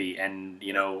movie, and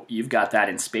you've got that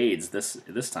in spades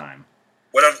this time.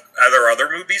 What are there other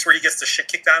movies where he gets the shit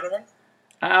kicked out of him?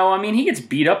 Oh, I mean, he gets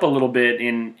beat up a little bit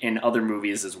in other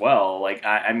movies as well. Like,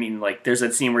 I mean, like, there's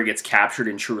that scene where he gets captured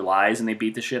in True Lies and they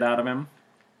beat the shit out of him.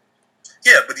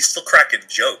 Yeah, but he's still cracking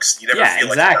jokes. You never feel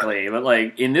exactly. Like but,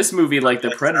 like, in this movie, like, the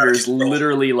Predator's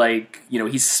literally, like,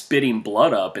 he's spitting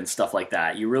blood up and stuff like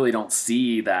that. You really don't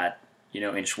see that, in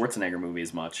Schwarzenegger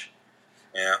movies much.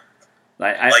 Yeah.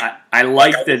 I like that. I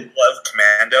love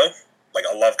Commando. Like,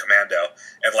 I love Commando.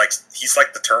 And, like, he's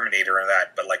like the Terminator in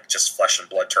that, but, like, just flesh and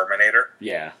blood Terminator.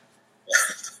 Yeah.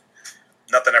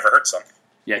 Nothing ever hurts him.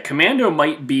 Yeah, Commando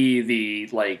might be the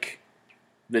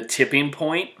tipping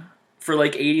point for,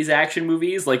 like, 80s action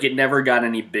movies. Like, it never got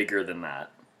any bigger than that.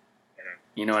 Mm-hmm.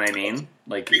 You know what I mean?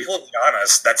 Like, to be completely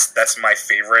honest, that's my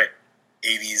favorite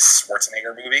 80s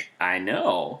Schwarzenegger movie. I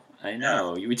know.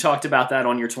 Yeah. We talked about that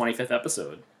on your 25th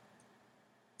episode.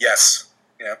 Yes.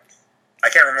 Yeah. I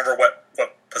can't remember what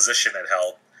position it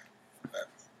held. But.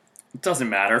 It doesn't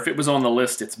matter. If it was on the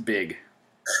list, it's big.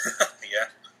 Yeah.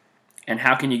 And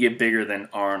how can you get bigger than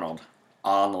Arnold?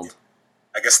 I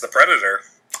guess the Predator.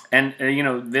 And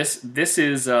this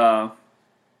is the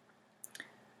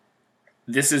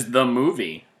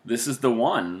movie. This is the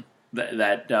one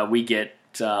that we get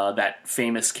that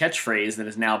famous catchphrase that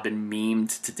has now been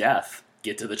memed to death.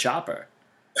 Get to the chopper.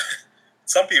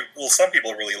 Some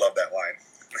people really love that line.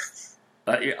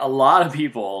 A lot of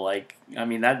people,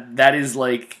 that is,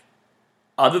 like,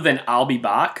 other than I'll be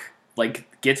back,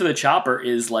 like, get to the chopper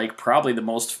is, like, probably the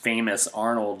most famous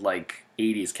Arnold, like,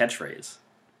 80s catchphrase.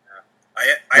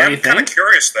 I am kind of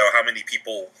curious, though, how many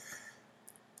people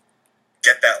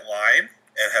get that line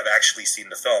and have actually seen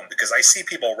the film, because I see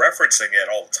people referencing it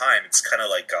all the time. It's kind of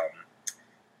like a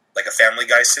Family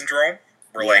Guy syndrome,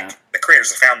 where, like, the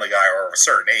creators of Family Guy are of a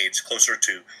certain age, closer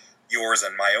to yours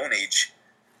and my own age.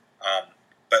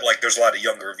 But, like, there's a lot of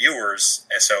younger viewers,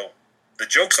 and so the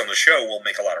jokes on the show will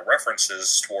make a lot of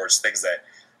references towards things that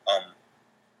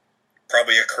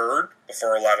probably occurred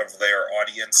before a lot of their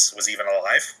audience was even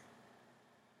alive.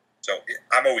 So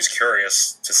I'm always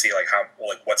curious to see, like,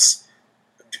 what's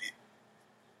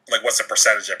the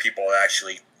percentage of people that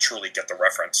actually truly get the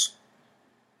reference,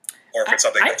 or if it's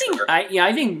something that's triggered.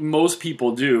 I think most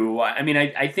people do. I mean,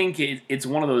 I think it's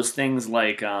one of those things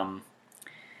like.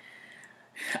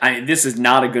 This is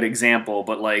not a good example,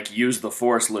 but, like, use the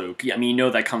Force, Luke. I mean,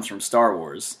 that comes from Star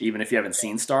Wars, even if you haven't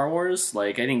seen Star Wars.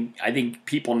 Like, I think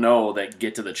people know that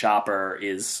Get to the Chopper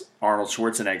is Arnold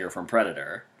Schwarzenegger from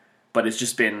Predator, but it's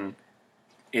just been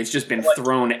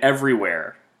thrown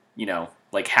everywhere.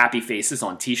 Like happy faces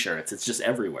on T-shirts. It's just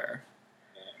everywhere.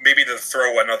 Maybe to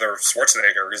throw another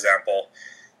Schwarzenegger example,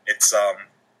 it's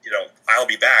I'll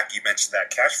be back. You mentioned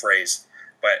that catchphrase,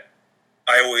 but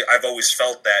I've always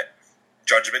felt that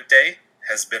Judgment Day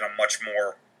has been a much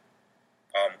more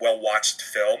well-watched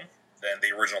film than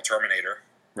the original Terminator.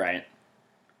 Right.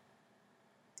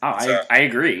 Oh, so, I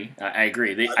agree. I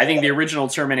agree. I think the original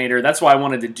Terminator, that's why I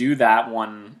wanted to do that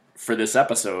one for this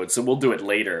episode, so we'll do it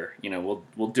later.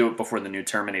 We'll do it before the new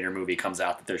Terminator movie comes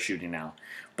out that they're shooting now.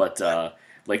 But,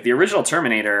 like, the original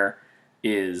Terminator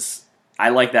I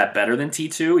like that better than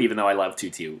T2, even though I love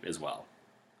T2 as well.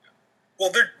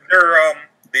 Well,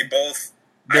 they both...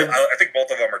 I think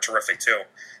both of them are terrific too,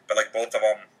 but, like, both of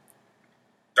them,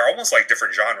 they're almost like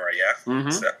different genre, yeah. Mm-hmm.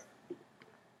 So.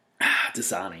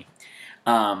 Dasani.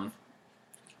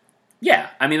 Yeah,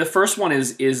 I mean, the first one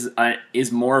is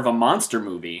more of a monster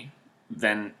movie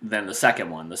than the second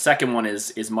one. The second one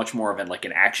is much more of an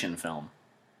action film.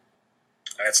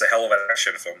 It's a hell of an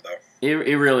action film, though.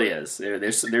 It really is.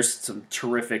 There's some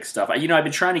terrific stuff. I've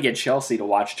been trying to get Chelsea to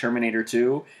watch Terminator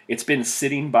 2. It's been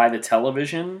sitting by the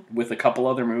television with a couple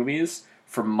other movies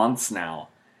for months now.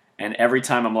 And every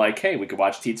time I'm like, hey, we could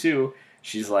watch T2,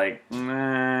 she's like,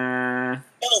 nah.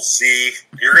 We'll see.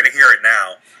 You're going to hear it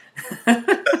now.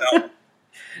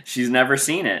 She's never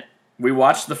seen it. We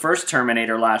watched the first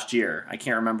Terminator last year. I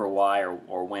can't remember why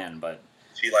or when, but...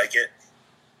 She like it?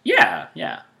 Yeah.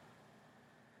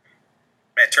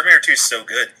 Man, Terminator 2 is so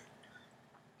good.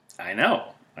 I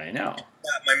know. Not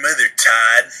my mother,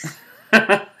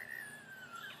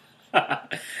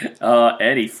 Todd.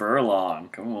 Eddie Furlong.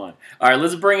 Come on. All right,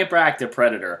 let's bring it back to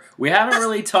Predator. We haven't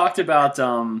really talked about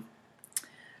John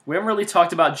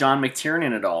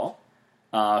McTiernan at all,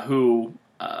 who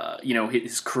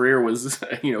his career was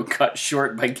cut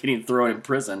short by getting thrown in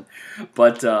prison.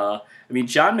 But John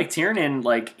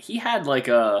McTiernan, he had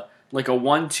a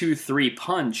 1-2-3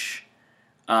 punch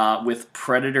with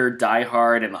Predator, Die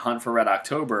Hard, and The Hunt for Red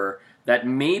October that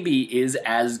maybe is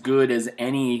as good as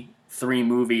any 3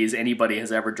 movies anybody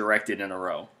has ever directed in a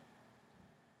row.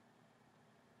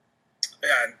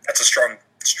 Yeah, that's a strong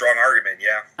argument.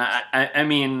 Yeah. I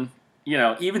mean, you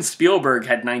know, even Spielberg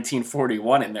had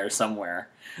 1941 in there somewhere.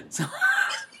 So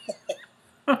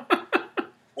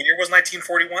What year was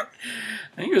 1941? I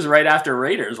think it was right after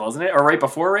Raiders, wasn't it? Or right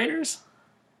before Raiders?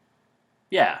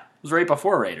 Yeah, it was right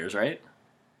before Raiders, right?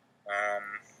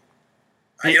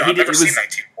 I've never seen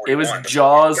 1941. It was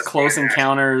Jaws, Close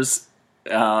Encounters,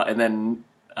 and then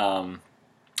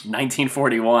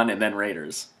 1941, and then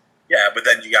Raiders. Yeah, but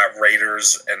then you got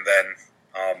Raiders, and then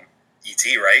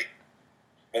E.T., right?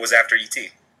 What was after E.T.?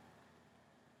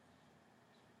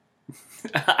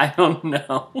 I don't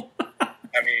know.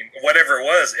 I mean, whatever it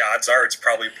was, odds are it's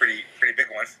probably a pretty big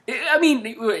one. I mean,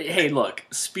 hey, look,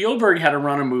 Spielberg had a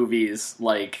run of movies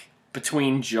like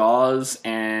between Jaws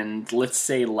and, let's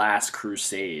say, Last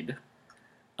Crusade.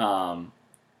 You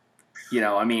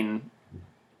know, I mean,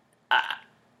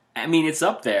 it's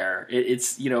up there.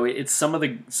 It's you know, it's some of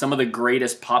the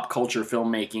greatest pop culture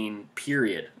filmmaking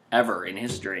period ever in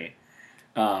history.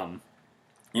 You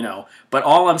know, but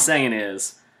all I'm saying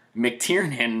is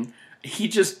McTiernan, he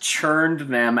just churned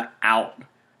them out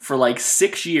for like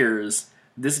 6 years.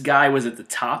 This guy was at the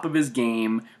top of his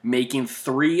game, making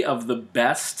 3 of the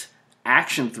best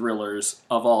action thrillers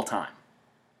of all time.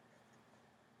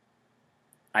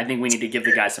 I think we need to give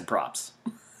the guy some props.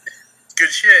 Good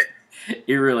shit.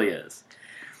 It really is.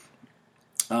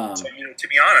 So, you know, to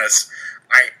be honest,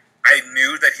 I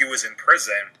knew that he was in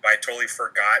prison, but I totally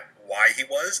forgot why he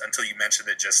was until you mentioned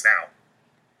it just now.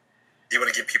 Do you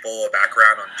want to give people a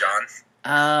background on John?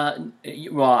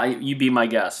 Well, you be my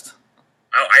guest.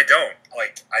 Oh, I don't.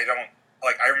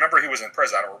 I remember he was in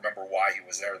prison. I don't remember why he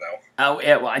was there, though. Oh,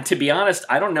 yeah, well, to be honest,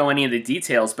 I don't know any of the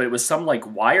details, but it was some like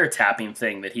wiretapping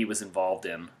thing that he was involved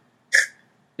in.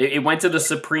 It went to the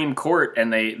Supreme Court,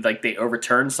 and they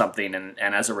overturned something, and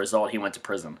as a result, he went to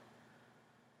prison.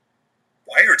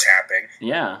 Wiretapping?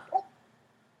 Yeah.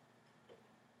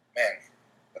 Man,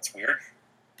 that's weird.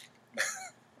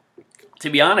 To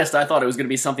be honest, I thought it was going to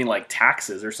be something like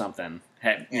taxes or something.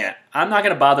 Hey, yeah, I'm not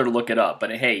going to bother to look it up,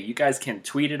 but hey, you guys can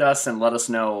tweet at us and let us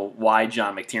know why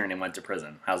John McTiernan went to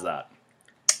prison. How's that?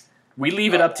 We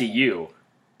leave it up to you,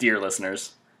 dear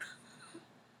listeners.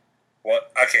 Well,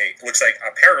 okay, looks like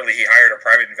apparently he hired a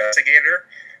private investigator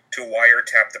to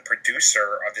wiretap the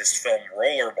producer of his film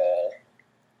Rollerball.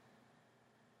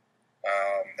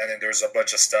 And then there's a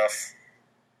bunch of stuff.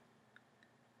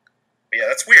 But yeah,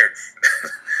 that's weird.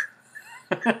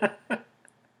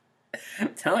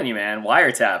 I'm telling you, man,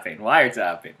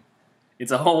 wiretapping.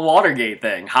 It's a whole Watergate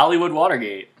thing, Hollywood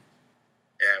Watergate.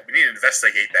 Yeah, we need to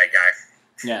investigate that guy.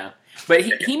 Yeah, but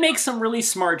he makes some really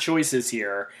smart choices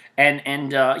here,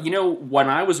 and you know, when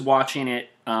I was watching it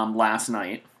last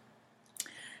night,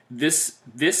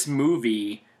 this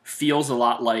movie feels a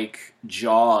lot like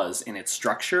Jaws in its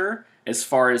structure, as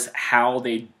far as how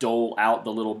they dole out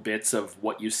the little bits of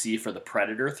what you see for the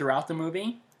Predator throughout the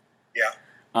movie.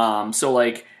 Yeah. So,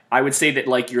 like, I would say that,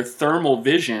 like, your thermal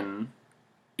vision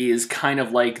is kind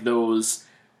of like those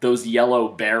yellow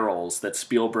barrels that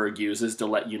Spielberg uses to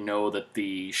let you know that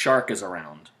the shark is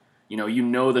around. You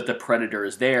know that the Predator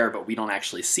is there, but we don't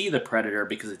actually see the Predator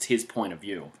because it's his point of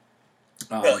view.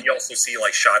 Well, you also see,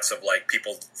 like, shots of, like,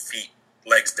 people's feet,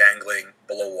 legs dangling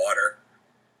below water,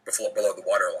 below the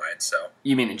water line, so.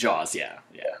 You mean in Jaws, yeah.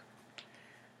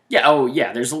 Yeah, oh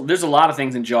yeah. There's a lot of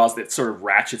things in Jaws that sort of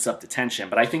ratchets up the tension,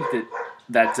 but I think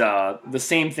that the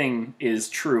same thing is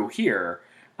true here.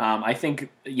 I think,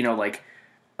 you know, like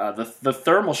the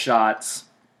thermal shots.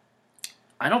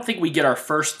 I don't think we get our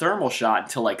first thermal shot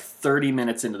until like 30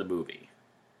 minutes into the movie.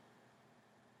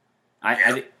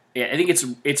 I think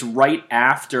it's right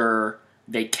after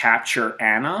they capture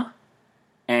Anna,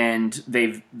 and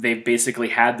they've basically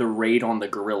had the raid on the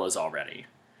gorillas already.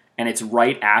 And it's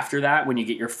right after that when you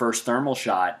get your first thermal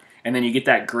shot, and then you get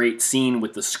that great scene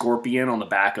with the scorpion on the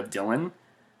back of Dylan.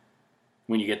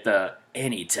 When you get the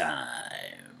anytime.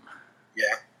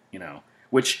 Yeah. You know,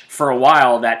 which for a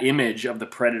while, that image of the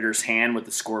Predator's hand with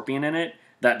the scorpion in it,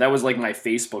 that was like my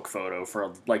Facebook photo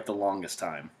for like the longest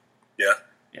time. Yeah.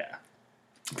 Yeah.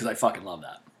 Because I fucking love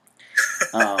that.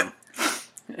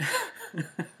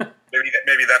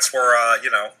 Maybe that's where, you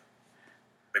know,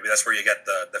 maybe that's where you get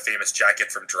the famous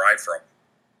jacket from Drive from.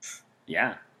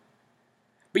 Yeah.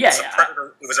 But yeah,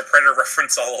 it was a Predator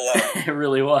reference all along. It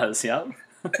really was, yep.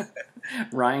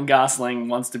 Ryan Gosling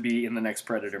wants to be in the next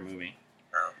Predator movie.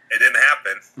 It didn't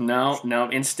happen. No.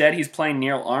 Instead, he's playing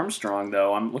Neil Armstrong,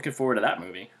 though. I'm looking forward to that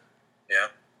movie. Yeah.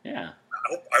 Yeah.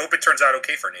 I hope it turns out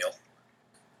okay for Neil.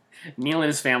 Neil and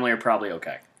his family are probably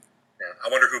okay. Yeah. I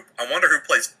wonder who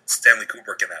plays Stanley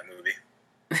Kubrick in that movie.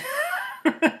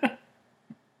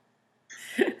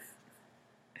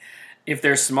 If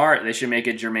they're smart, they should make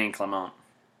it Jermaine Clement.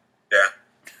 Yeah,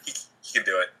 he can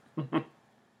do it.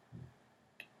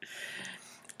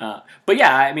 But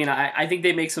yeah, I mean, I think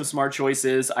they make some smart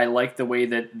choices. I like the way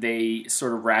that they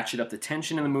sort of ratchet up the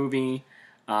tension in the movie.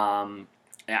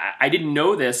 I didn't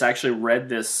know this. I actually read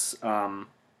this.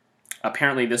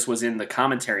 Apparently, this was in the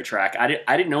commentary track.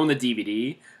 I didn't own the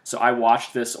DVD, so I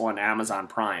watched this on Amazon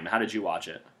Prime. How did you watch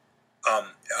it?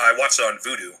 I watched it on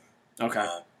Vudu. Okay.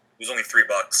 It was only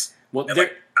 $3. Well, and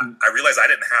I realized I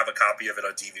didn't have a copy of it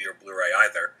on DVD or Blu-ray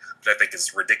either, which I think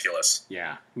is ridiculous.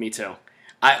 Yeah, me too.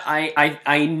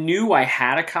 I knew I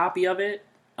had a copy of it.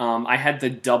 I had the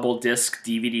double disc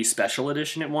DVD special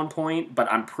edition at one point, but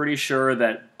I'm pretty sure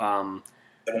that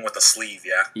the one with the sleeve,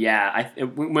 yeah. Yeah,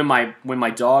 when my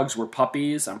dogs were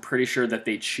puppies, I'm pretty sure that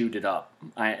they chewed it up.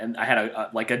 I had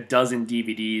like a dozen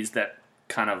DVDs that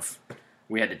kind of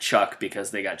we had to chuck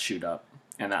because they got chewed up,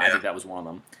 and I think that was one of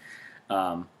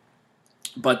them.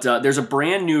 But there's a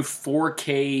brand new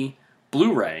 4K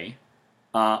Blu-ray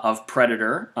of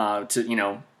Predator.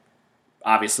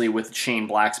 Obviously with Shane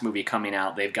Black's movie coming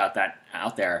out, they've got that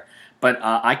out there. But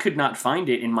I could not find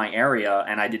it in my area,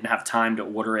 and I didn't have time to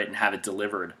order it and have it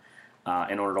delivered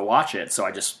in order to watch it. So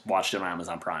I just watched it on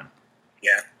Amazon Prime.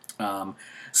 Yeah.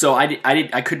 So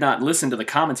I could not listen to the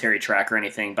commentary track or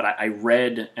anything, but I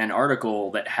read an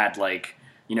article that had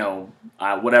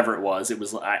whatever it was. It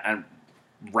was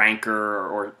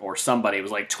Ranker or somebody. It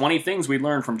was like 20 things we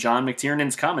learned from John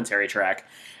McTiernan's commentary track,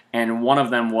 and one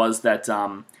of them was that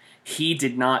he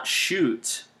did not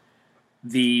shoot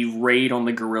the raid on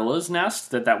the Gorilla's Nest,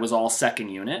 that was all second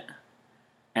unit,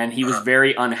 and he was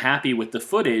very unhappy with the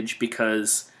footage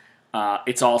because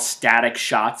it's all static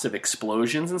shots of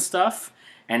explosions and stuff,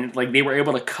 and like they were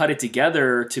able to cut it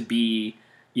together to be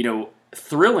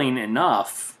thrilling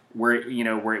enough where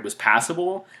it was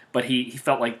passable, but he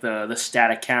felt like the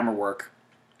static camera work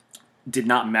did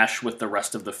not mesh with the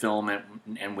rest of the film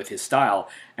and with his style,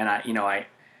 and I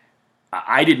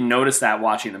didn't notice that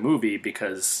watching the movie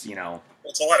because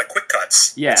it's a lot of quick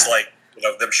cuts. Yeah. It's like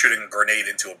them shooting a grenade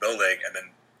into a building and then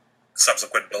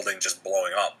subsequent building just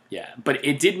blowing up. Yeah, but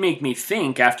it did make me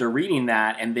think after reading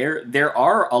that, and there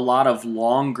are a lot of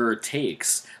longer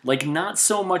takes. Like, not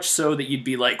so much so that you'd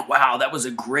be like, wow, that was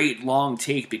a great long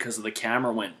take because the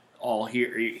camera went all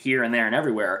here and there and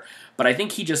everywhere. But I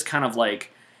think he just kind of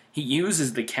he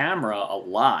uses the camera a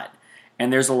lot.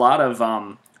 And there's a lot of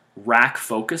rack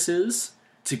focuses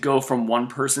to go from one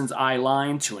person's eye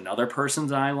line to another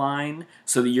person's eye line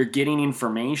so that you're getting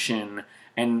information.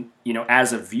 And,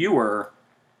 as a viewer,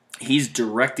 he's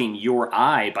directing your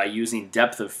eye by using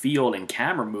depth of field and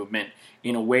camera movement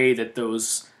in a way that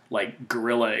those,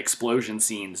 guerrilla explosion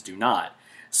scenes do not.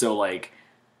 So, I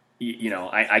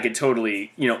could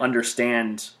totally,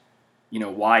 understand,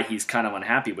 why he's kind of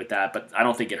unhappy with that, but I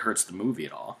don't think it hurts the movie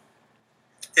at all.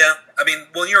 Yeah, I mean,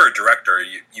 well, you're a director.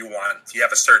 You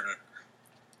have a certain,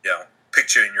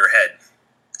 picture in your head,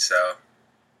 so...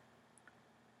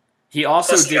 He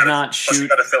also did not shoot... Plus you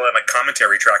got to fill in a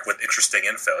commentary track with interesting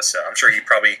info, so I'm sure he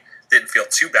probably didn't feel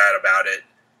too bad about it.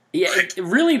 Yeah,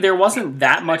 really, there wasn't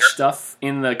that much stuff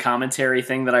in the commentary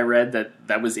thing that I read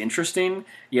that was interesting.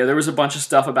 Yeah, there was a bunch of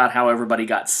stuff about how everybody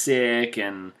got sick,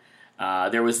 and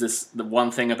there was the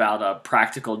one thing about a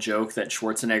practical joke that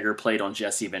Schwarzenegger played on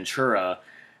Jesse Ventura.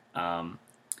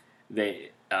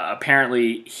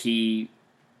 Apparently he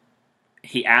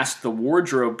asked the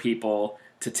wardrobe people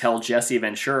to tell Jesse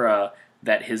Ventura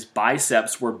that his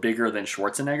biceps were bigger than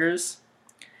Schwarzenegger's.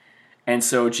 And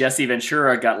so Jesse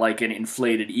Ventura got an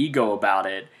inflated ego about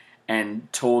it and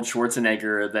told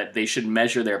Schwarzenegger that they should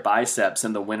measure their biceps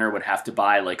and the winner would have to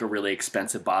buy a really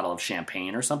expensive bottle of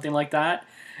champagne or something like that.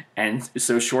 And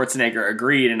so Schwarzenegger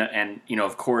agreed, and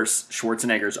of course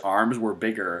Schwarzenegger's arms were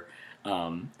bigger.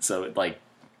 So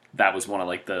that was one of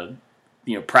the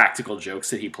practical jokes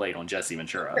that he played on Jesse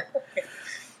Ventura.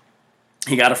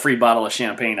 He got a free bottle of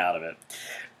champagne out of it.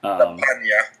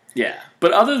 Yeah.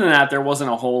 But other than that, there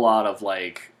wasn't a whole lot of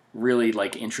really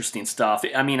interesting stuff.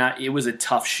 I mean, it was a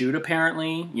tough shoot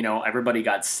apparently. Everybody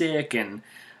got sick, and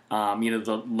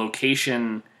the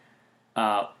location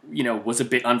was a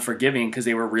bit unforgiving because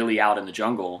they were really out in the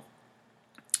jungle.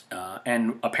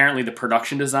 And apparently the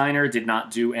production designer did not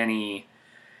do any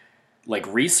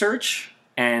research,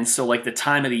 and so the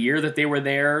time of the year that they were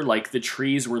there, the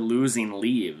trees were losing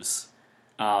leaves.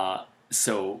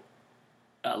 So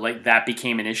that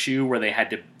became an issue where they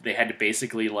had to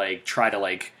basically try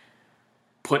to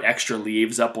put extra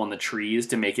leaves up on the trees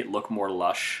to make it look more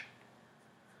lush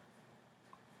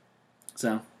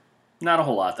So, not a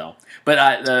whole lot though.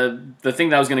 But the thing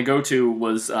that I was going to go to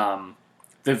was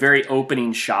the very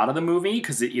opening shot of the movie,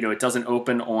 because it doesn't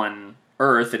open on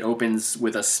Earth. It opens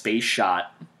with a space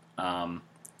shot,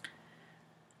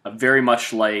 very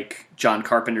much like John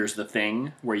Carpenter's The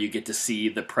Thing, where you get to see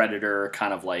the Predator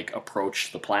kind of like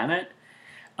approach the planet.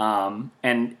 And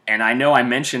I know I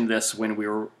mentioned this when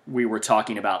we were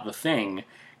talking about The Thing.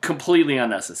 Completely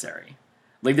unnecessary.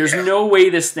 Like, there's no way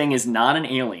this thing is not an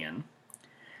alien.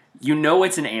 You know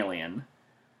it's an alien.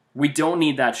 We don't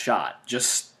need that shot.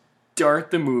 Just start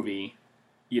the movie,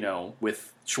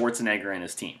 with Schwarzenegger and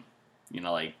his team.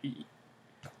 I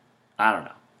don't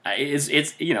know. It's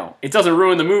it doesn't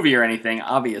ruin the movie or anything,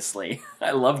 obviously.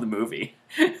 I love the movie.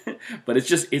 But it's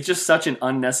just such an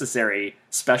unnecessary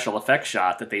special effects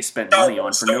shot that they spent money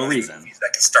on for no reason.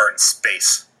 That can start in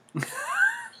space.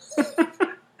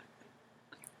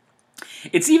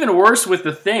 It's even worse with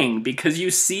The Thing, because you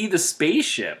see the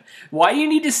spaceship. Why do you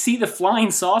need to see the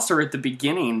flying saucer at the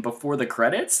beginning before the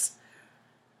credits?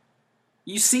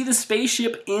 You see the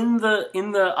spaceship in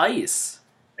the ice.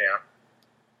 Yeah.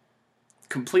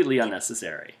 Completely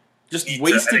unnecessary. Just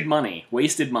wasted money.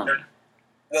 Wasted money.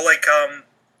 Well,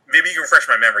 maybe you can refresh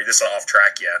my memory. This is off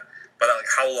track, yeah. But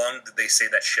how long did they say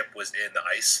that ship was in the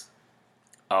ice?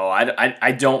 Oh,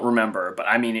 I don't remember, but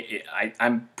I mean,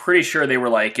 I'm pretty sure they were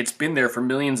like, it's been there for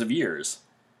millions of years.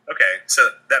 Okay, so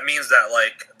that means that,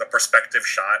 the perspective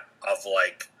shot of,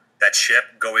 that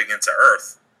ship going into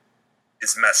Earth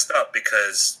is messed up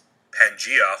because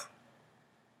Pangea,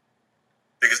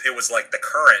 because it was, the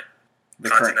current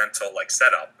continental,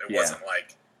 setup. It wasn't,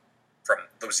 from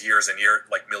those years and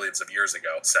millions of years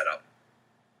ago setup.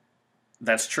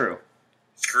 That's true.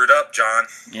 Screwed up, John.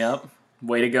 Yep.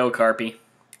 Way to go, Carpy.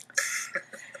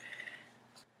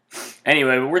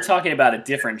 Anyway, we're talking about a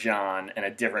different John and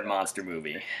a different monster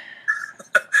movie.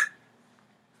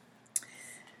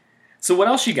 So what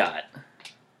else you got?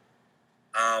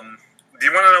 Do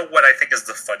you want to know what I think is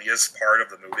the funniest part of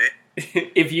the movie?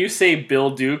 If you say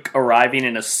Bill Duke arriving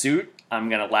in a suit, I'm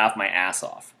going to laugh my ass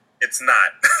off. It's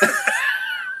not.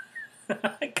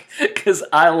 Because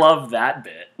I love that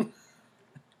bit.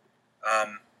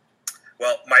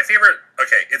 Well, my favorite...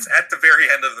 Okay, it's at the very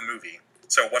end of the movie.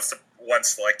 So once the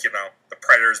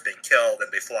Predator's being killed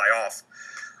and they fly off,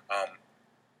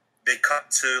 they cut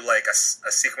to,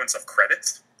 a sequence of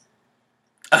credits.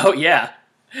 Oh, yeah.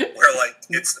 Where,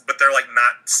 but they're,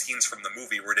 not scenes from the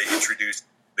movie where they introduce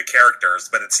the characters,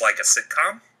 but it's like a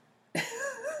sitcom.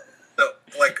 So,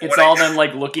 it's all them,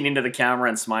 looking into the camera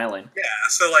and smiling. Yeah,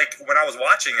 so, when I was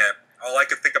watching it, all I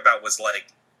could think about was,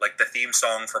 the theme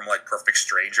song from, Perfect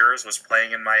Strangers was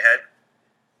playing in my head.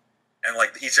 And,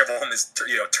 each of them is,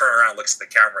 turn around, looks at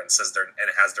the camera and says and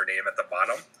it has their name at the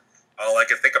bottom. All I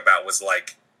could think about was,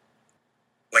 like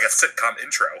a sitcom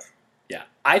intro. Yeah.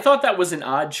 I thought that was an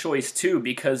odd choice, too,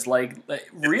 because,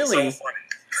 really, so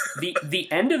funny.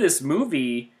 the end of this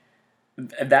movie,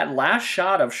 that last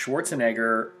shot of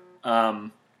Schwarzenegger, I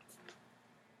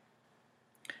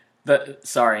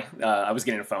was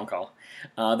getting a phone call.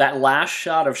 That last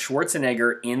shot of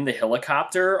Schwarzenegger in the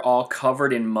helicopter, all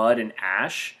covered in mud and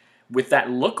ash, with that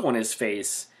look on his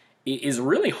face, is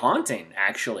really haunting,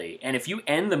 actually. And if you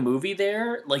end the movie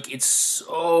there, it's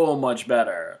so much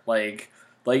better.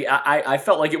 I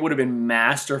felt like it would have been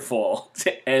masterful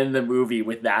to end the movie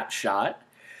with that shot.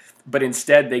 But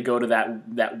instead, they go to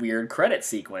that weird credit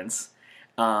sequence.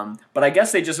 But I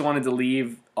guess they just wanted to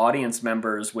leave audience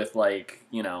members with,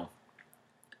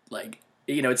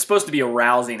 it's supposed to be a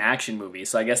rousing action movie,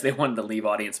 so I guess they wanted to leave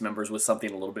audience members with something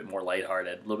a little bit more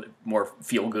lighthearted, a little bit more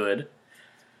feel-good.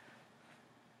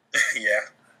 Yeah.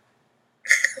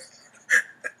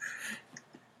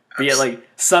 But yeah,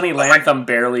 Sonny Lantham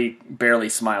barely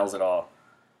smiles at all.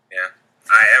 Yeah,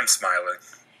 I am smiling.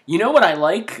 You know what I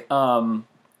like?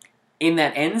 In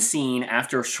that end scene,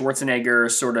 after Schwarzenegger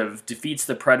sort of defeats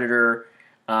the Predator,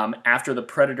 after the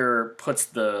Predator puts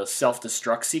the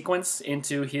self-destruct sequence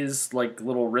into his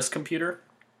little wrist computer,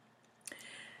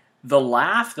 the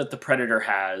laugh that the Predator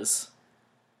has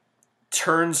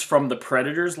turns from the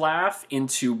Predator's laugh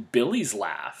into Billy's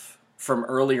laugh from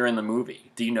earlier in the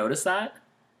movie. Do you notice that?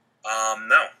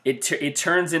 No. It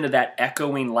turns into that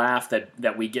echoing laugh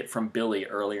that we get from Billy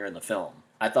earlier in the film.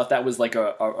 I thought that was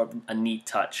a neat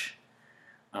touch.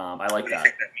 I like that. What do you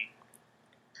think that means?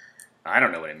 I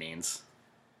don't know what it means.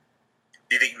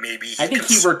 Do you think maybe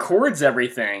he records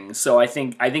everything, so I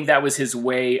think that was his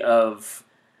way of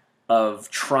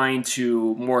trying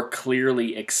to more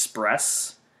clearly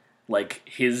express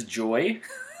his joy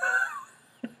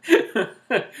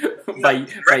by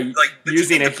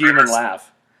using a human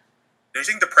laugh. Do you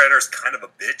think the Predator's kind of a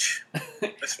bitch?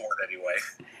 This one, anyway.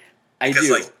 I Because,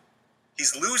 do. like, he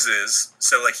loses,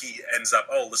 so, like, he ends up,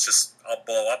 I'll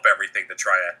blow up everything to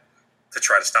try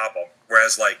to stop him.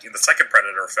 Whereas, like, in the second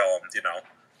Predator film,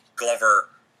 Glover,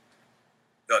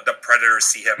 the Predators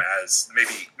see him as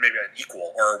maybe an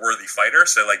equal or a worthy fighter,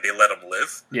 so, like, they let him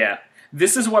live. Yeah.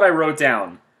 This is what I wrote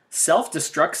down.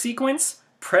 Self-destruct sequence?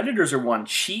 Predators are one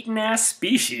cheating-ass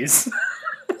species.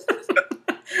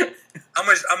 I'm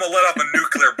gonna let off a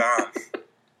nuclear bomb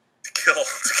to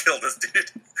kill this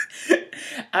dude.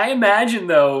 I imagine,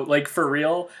 though, like, for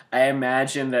real, I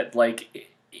imagine that, like,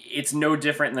 it's no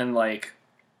different than, like,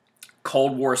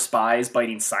 Cold War spies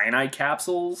biting cyanide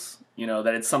capsules.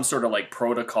 That it's some sort of, like,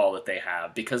 protocol that they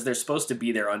have, because they're supposed to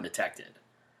be there undetected.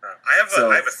 I have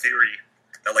a theory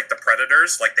that, like, the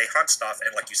Predators, like, they hunt stuff,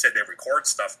 and, like you said, they record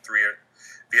stuff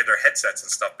via their headsets and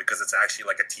stuff, because it's actually,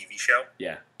 like, a TV show.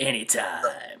 Yeah.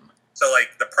 Anytime. So,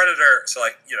 like, the Predators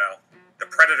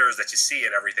that you see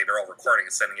and everything, they're all recording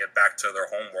and sending it back to their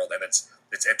home world, and it's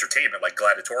entertainment, like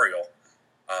gladiatorial.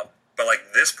 But,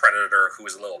 like, this Predator, who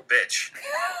is a little bitch,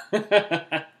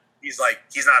 he's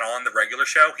not on the regular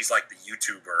show. He's like the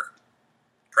YouTuber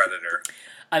Predator.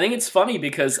 I think it's funny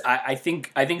because I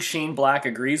think Shane Black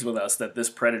agrees with us that this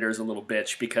Predator is a little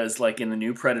bitch, because, like, in the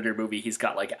new Predator movie, he's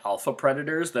got, like, alpha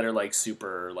Predators that are, like,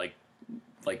 super, like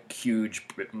huge,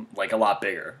 like, a lot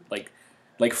bigger, like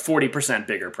 40%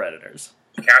 bigger Predators.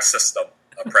 Caste system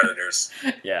of Predators.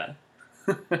 Yeah.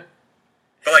 But,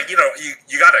 like, you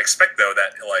got to expect, though,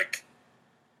 that, like,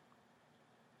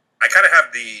 I kind of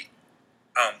have they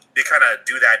kind of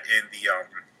do that in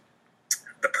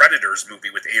the Predators movie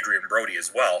with Adrian Brody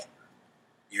as well.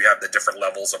 You have the different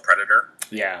levels of Predator.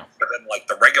 Yeah. But then, like,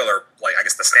 the regular, like, I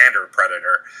guess the standard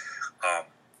Predator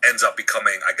ends up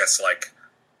becoming, I guess, like,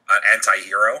 an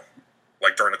anti-hero,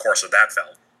 like, during the course of that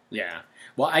film. Yeah.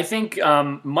 Well, I think,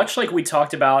 much like we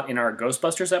talked about in our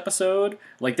Ghostbusters episode,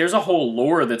 like, there's a whole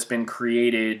lore that's been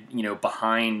created,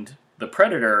 behind the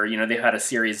Predator. They've had a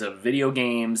series of video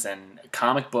games and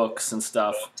comic books and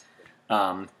stuff.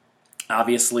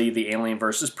 Obviously, the Alien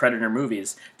vs. Predator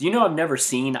movies. Do you know I've never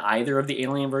seen either of the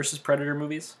Alien vs. Predator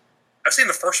movies? I've seen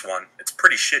the first one. It's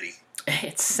pretty shitty.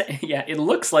 It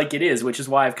looks like it is, which is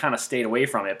why I've kind of stayed away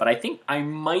from it. But I think I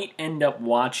might end up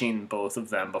watching both of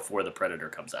them before the Predator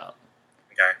comes out.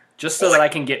 Okay. Just so that I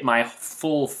can get my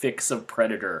full fix of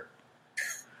Predator.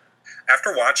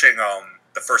 After watching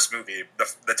the first movie, the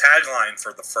tagline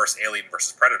for the first Alien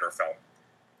vs. Predator film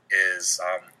is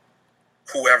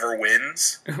whoever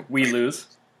wins, we lose.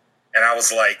 And I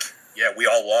was like, yeah, we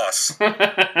all lost.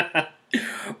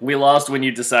 We lost when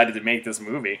you decided to make this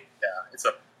movie. Yeah, it's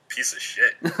a piece of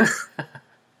shit.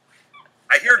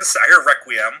 I hear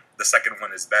Requiem, the second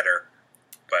one, is better,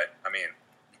 but I mean,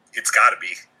 it's got to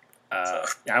be.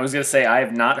 I was gonna say I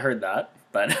have not heard that,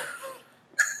 but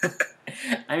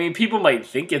I mean, people might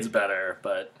think it's better,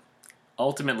 but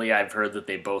ultimately, I've heard that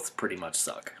they both pretty much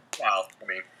suck. Well, I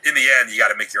mean, in the end, you got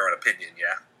to make your own opinion,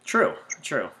 yeah. True.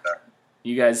 Yeah.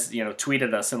 You guys, tweet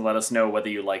at us and let us know whether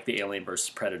you like the Alien vs.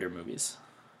 Predator movies.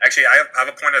 Actually, I have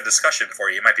a point of discussion for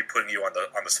you. It might be putting you on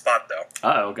the spot, though.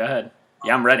 Uh-oh, go ahead.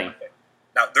 Yeah, I'm ready.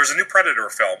 Now, there's a new Predator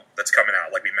film that's coming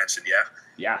out, like we mentioned, yeah?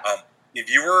 Yeah. If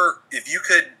you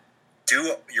could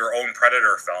do your own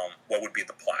Predator film, what would be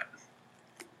the plot?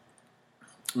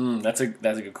 That's a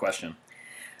good question.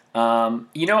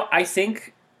 I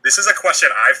think... This is a question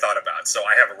I've thought about, so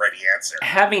I have a ready answer.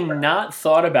 Having not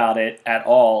thought about it at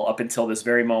all up until this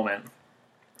very moment,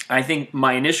 I think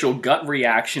my initial gut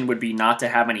reaction would be not to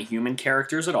have any human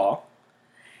characters at all,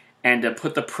 and to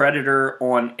put the Predator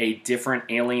on a different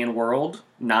alien world,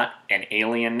 not an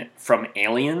alien from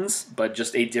Aliens, but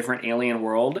just a different alien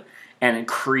world, and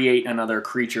create another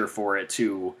creature for it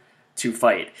to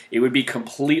fight. It would be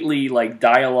completely, like,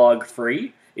 dialogue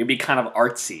free. It would be kind of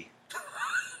artsy.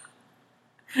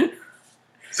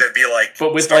 So it'd be like,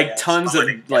 but with, like, tons of,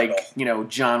 like, Kindle.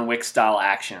 John Wick style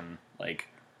action, like.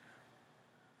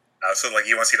 So, like,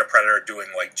 you want to see the Predator doing,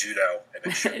 like, judo and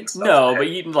then shooting stuff? No, but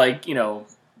you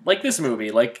like this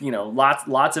movie, like,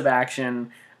 lots of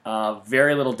action,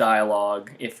 very little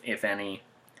dialogue, if any,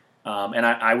 and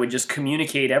I would just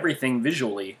communicate everything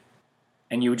visually,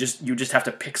 and you just have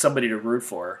to pick somebody to root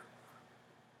for.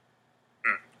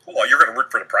 Well, you're going to root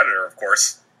for the Predator, of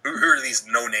course. Who are these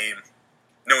no-name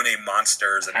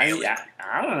monsters and aliens?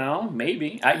 I don't know.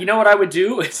 Maybe. You know what I would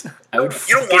do? Is I would.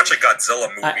 You don't watch a Godzilla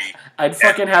movie. I'd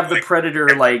fucking have the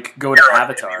Predator, like, go to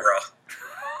Avatar.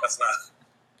 That's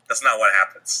not what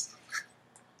happens.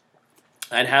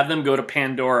 I'd have them go to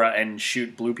Pandora and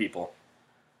shoot blue people.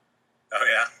 Oh,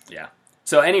 yeah? Yeah.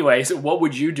 So anyway, what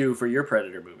would you do for your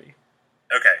Predator movie?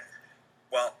 Okay.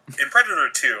 in Predator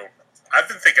 2, I've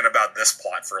been thinking about this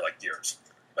plot for like years,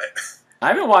 but I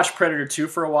haven't watched Predator 2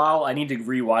 for a while. I need to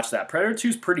rewatch that. Predator 2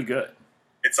 is pretty good.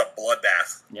 it's a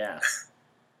bloodbath. Yeah.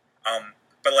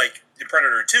 But like in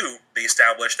Predator 2, they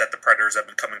established that the predators have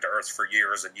been coming to Earth for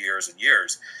years and years and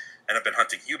years, and have been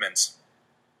hunting humans,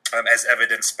 as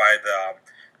evidenced by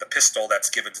the pistol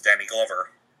that's given to Danny Glover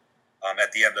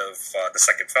at the end of the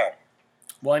second film.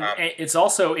 Well, and it's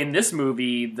also in this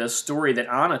movie the story that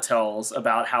Anna tells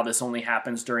about how this only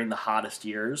happens during the hottest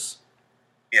years.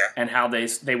 Yeah. And how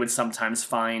they would sometimes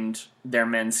find their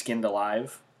men skinned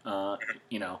alive.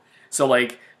 You know, so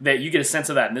like that you get a sense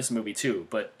of that in this movie too.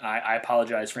 But I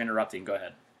apologize for interrupting. Go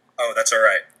ahead. Oh, that's all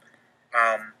right.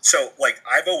 So like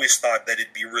I've always thought that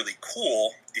it'd be really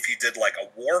cool if you did like a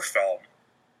war film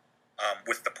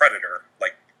with the Predator,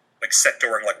 like set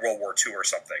during like World War II or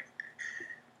something.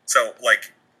 So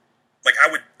like I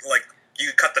would like you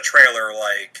could cut the trailer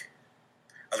like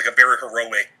a very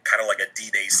heroic kind of like a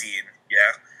D-Day scene,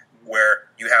 yeah, where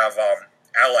you have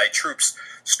Allied troops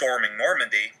storming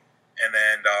Normandy and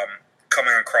then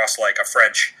coming across like a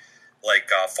French like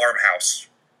farmhouse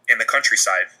in the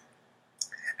countryside.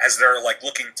 As they're like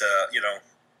looking to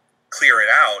clear it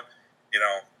out,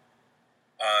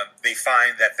 they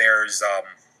find that there's a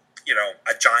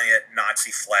giant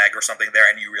Nazi flag or something there,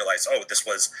 and you realize, oh, this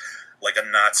was like a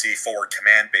Nazi forward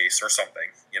command base or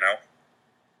something,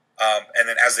 and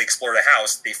then as they explore the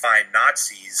house, they find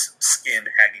Nazis skinned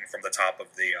hanging from the top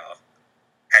of the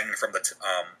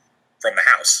from the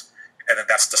house, and then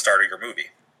that's the start of your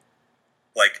movie.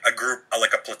 Like a group,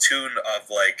 like a platoon of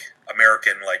like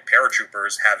American like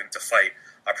paratroopers having to fight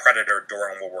a predator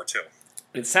during World War II.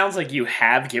 It sounds like you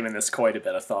have given this quite a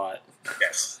bit of thought.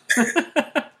 Yes.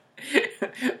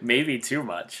 Maybe too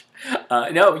much.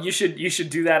 No, you should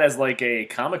do that as like a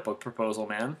comic book proposal,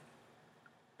 man.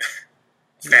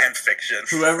 Fan fiction.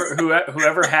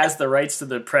 Whoever has the rights to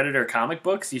the Predator comic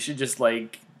books, you should just do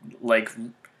like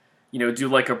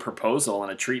a proposal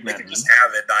and a treatment. They can just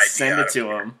have it, the idea. Send it to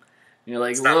them. You're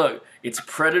like, look, it's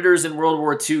predators in World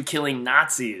War II killing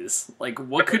Nazis. Like,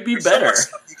 what could be better? So much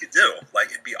stuff you could do.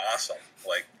 Like, it'd be awesome.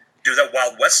 Like, do that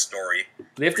Wild West story.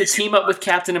 They have to team up with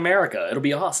Captain America. It'll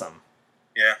be awesome.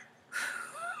 Yeah.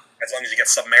 As long as you get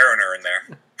Submariner in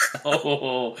there.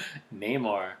 Oh,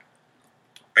 Namor.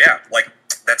 But yeah, like,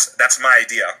 that's my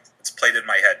idea. It's played in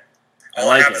my head.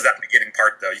 All I have is that beginning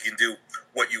part, though. You can do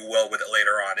what you will with it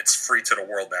later on. It's free to the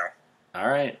world now. All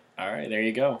right. There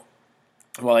you go.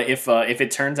 Well, if it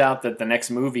turns out that the next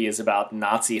movie is about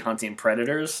Nazi hunting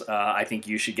predators, I think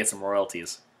you should get some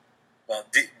royalties. Well,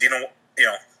 do you know?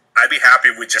 I'd be happy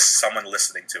with just someone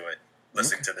listening to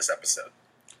this episode.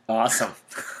 Awesome.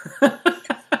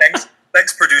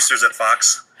 Thanks, producers at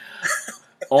Fox.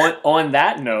 On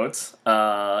that note,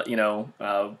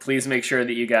 please make sure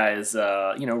that you guys,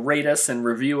 rate us and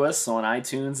review us on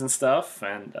iTunes and stuff.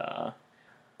 And are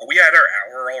we at our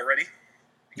hour already?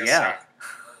 Yeah.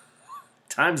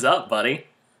 Time's up, buddy.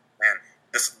 Man,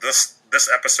 this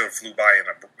episode flew by in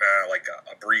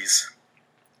a breeze.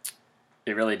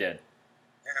 It really did.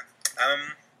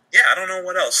 Yeah. I don't know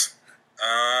what else.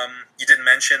 You didn't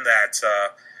mention that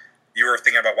you were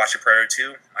thinking about watching Predator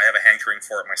 2. I have a hankering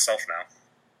for it myself now.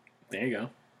 There you go.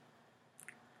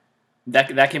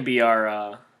 That can be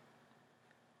our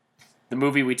the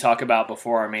movie we talk about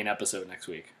before our main episode next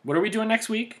week. What are we doing next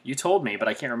week? You told me, but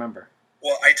I can't remember.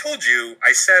 Well, I told you.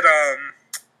 I said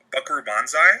Buckaroo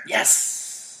Banzai.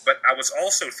 Yes. But I was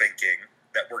also thinking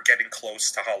that we're getting close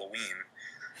to Halloween.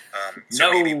 So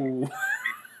maybe do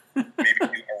a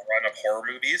run of horror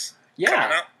movies. Yeah.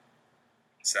 Coming up.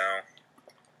 So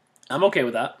I'm okay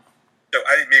with that. So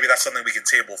I think maybe that's something we can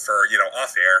table for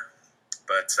off air.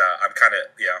 But I'm kind of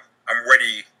I'm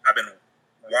ready. I've been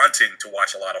wanting to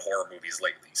watch a lot of horror movies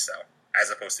lately. So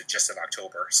as opposed to just in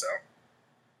October. So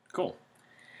cool.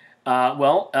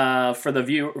 For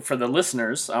the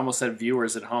listeners, I almost said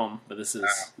viewers at home, but this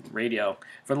is radio.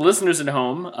 For the listeners at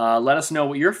home, let us know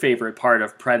what your favorite part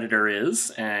of Predator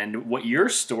is and what your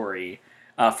story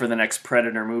for the next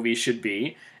Predator movie should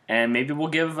be, and maybe we'll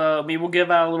give out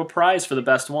a little prize for the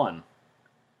best one.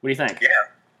 What do you think? Yeah.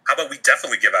 How about we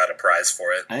definitely give out a prize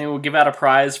for it? I think we'll give out a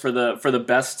prize for the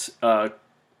best,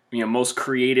 most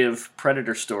creative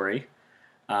Predator story.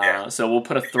 So we'll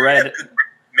put a thread.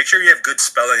 Make sure you have good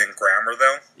spelling and grammar,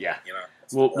 though. Yeah.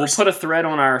 We'll put a thread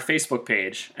on our Facebook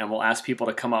page, and we'll ask people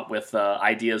to come up with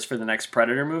ideas for the next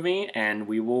Predator movie, and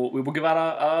we will give out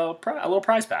a little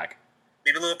prize pack.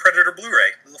 Maybe a little Predator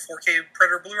Blu-ray, a little 4K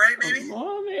Predator Blu-ray, maybe.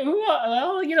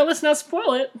 Well, let's not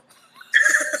spoil it.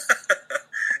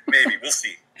 Maybe we'll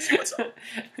see. See what's up.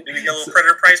 Maybe get a little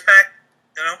Predator prize pack.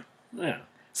 Yeah.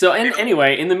 So,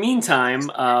 anyway, in the meantime,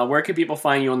 where can people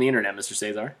find you on the internet, Mr.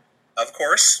 Cesar? Of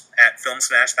course, at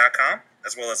filmsmash.com,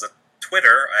 as well as a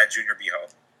Twitter at Junior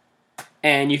Beho.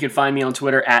 And you can find me on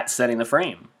Twitter at Setting the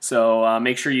Frame. So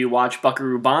make sure you watch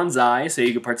Buckaroo Banzai so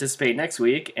you can participate next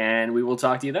week, and we will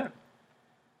talk to you then.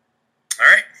 All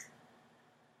right.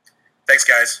 Thanks,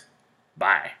 guys.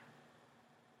 Bye.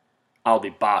 I'll be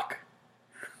back.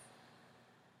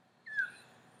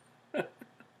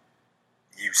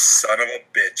 You son of a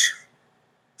bitch.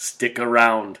 Stick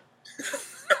around.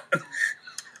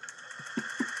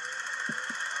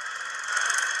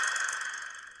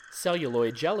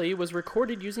 Celluloid Jelly was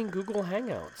recorded using Google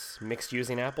Hangouts, mixed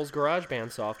using Apple's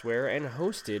GarageBand software, and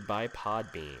hosted by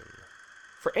Podbean.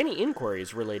 For any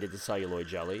inquiries related to Celluloid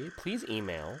Jelly, please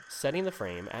email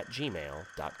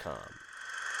settingtheframe@gmail.com.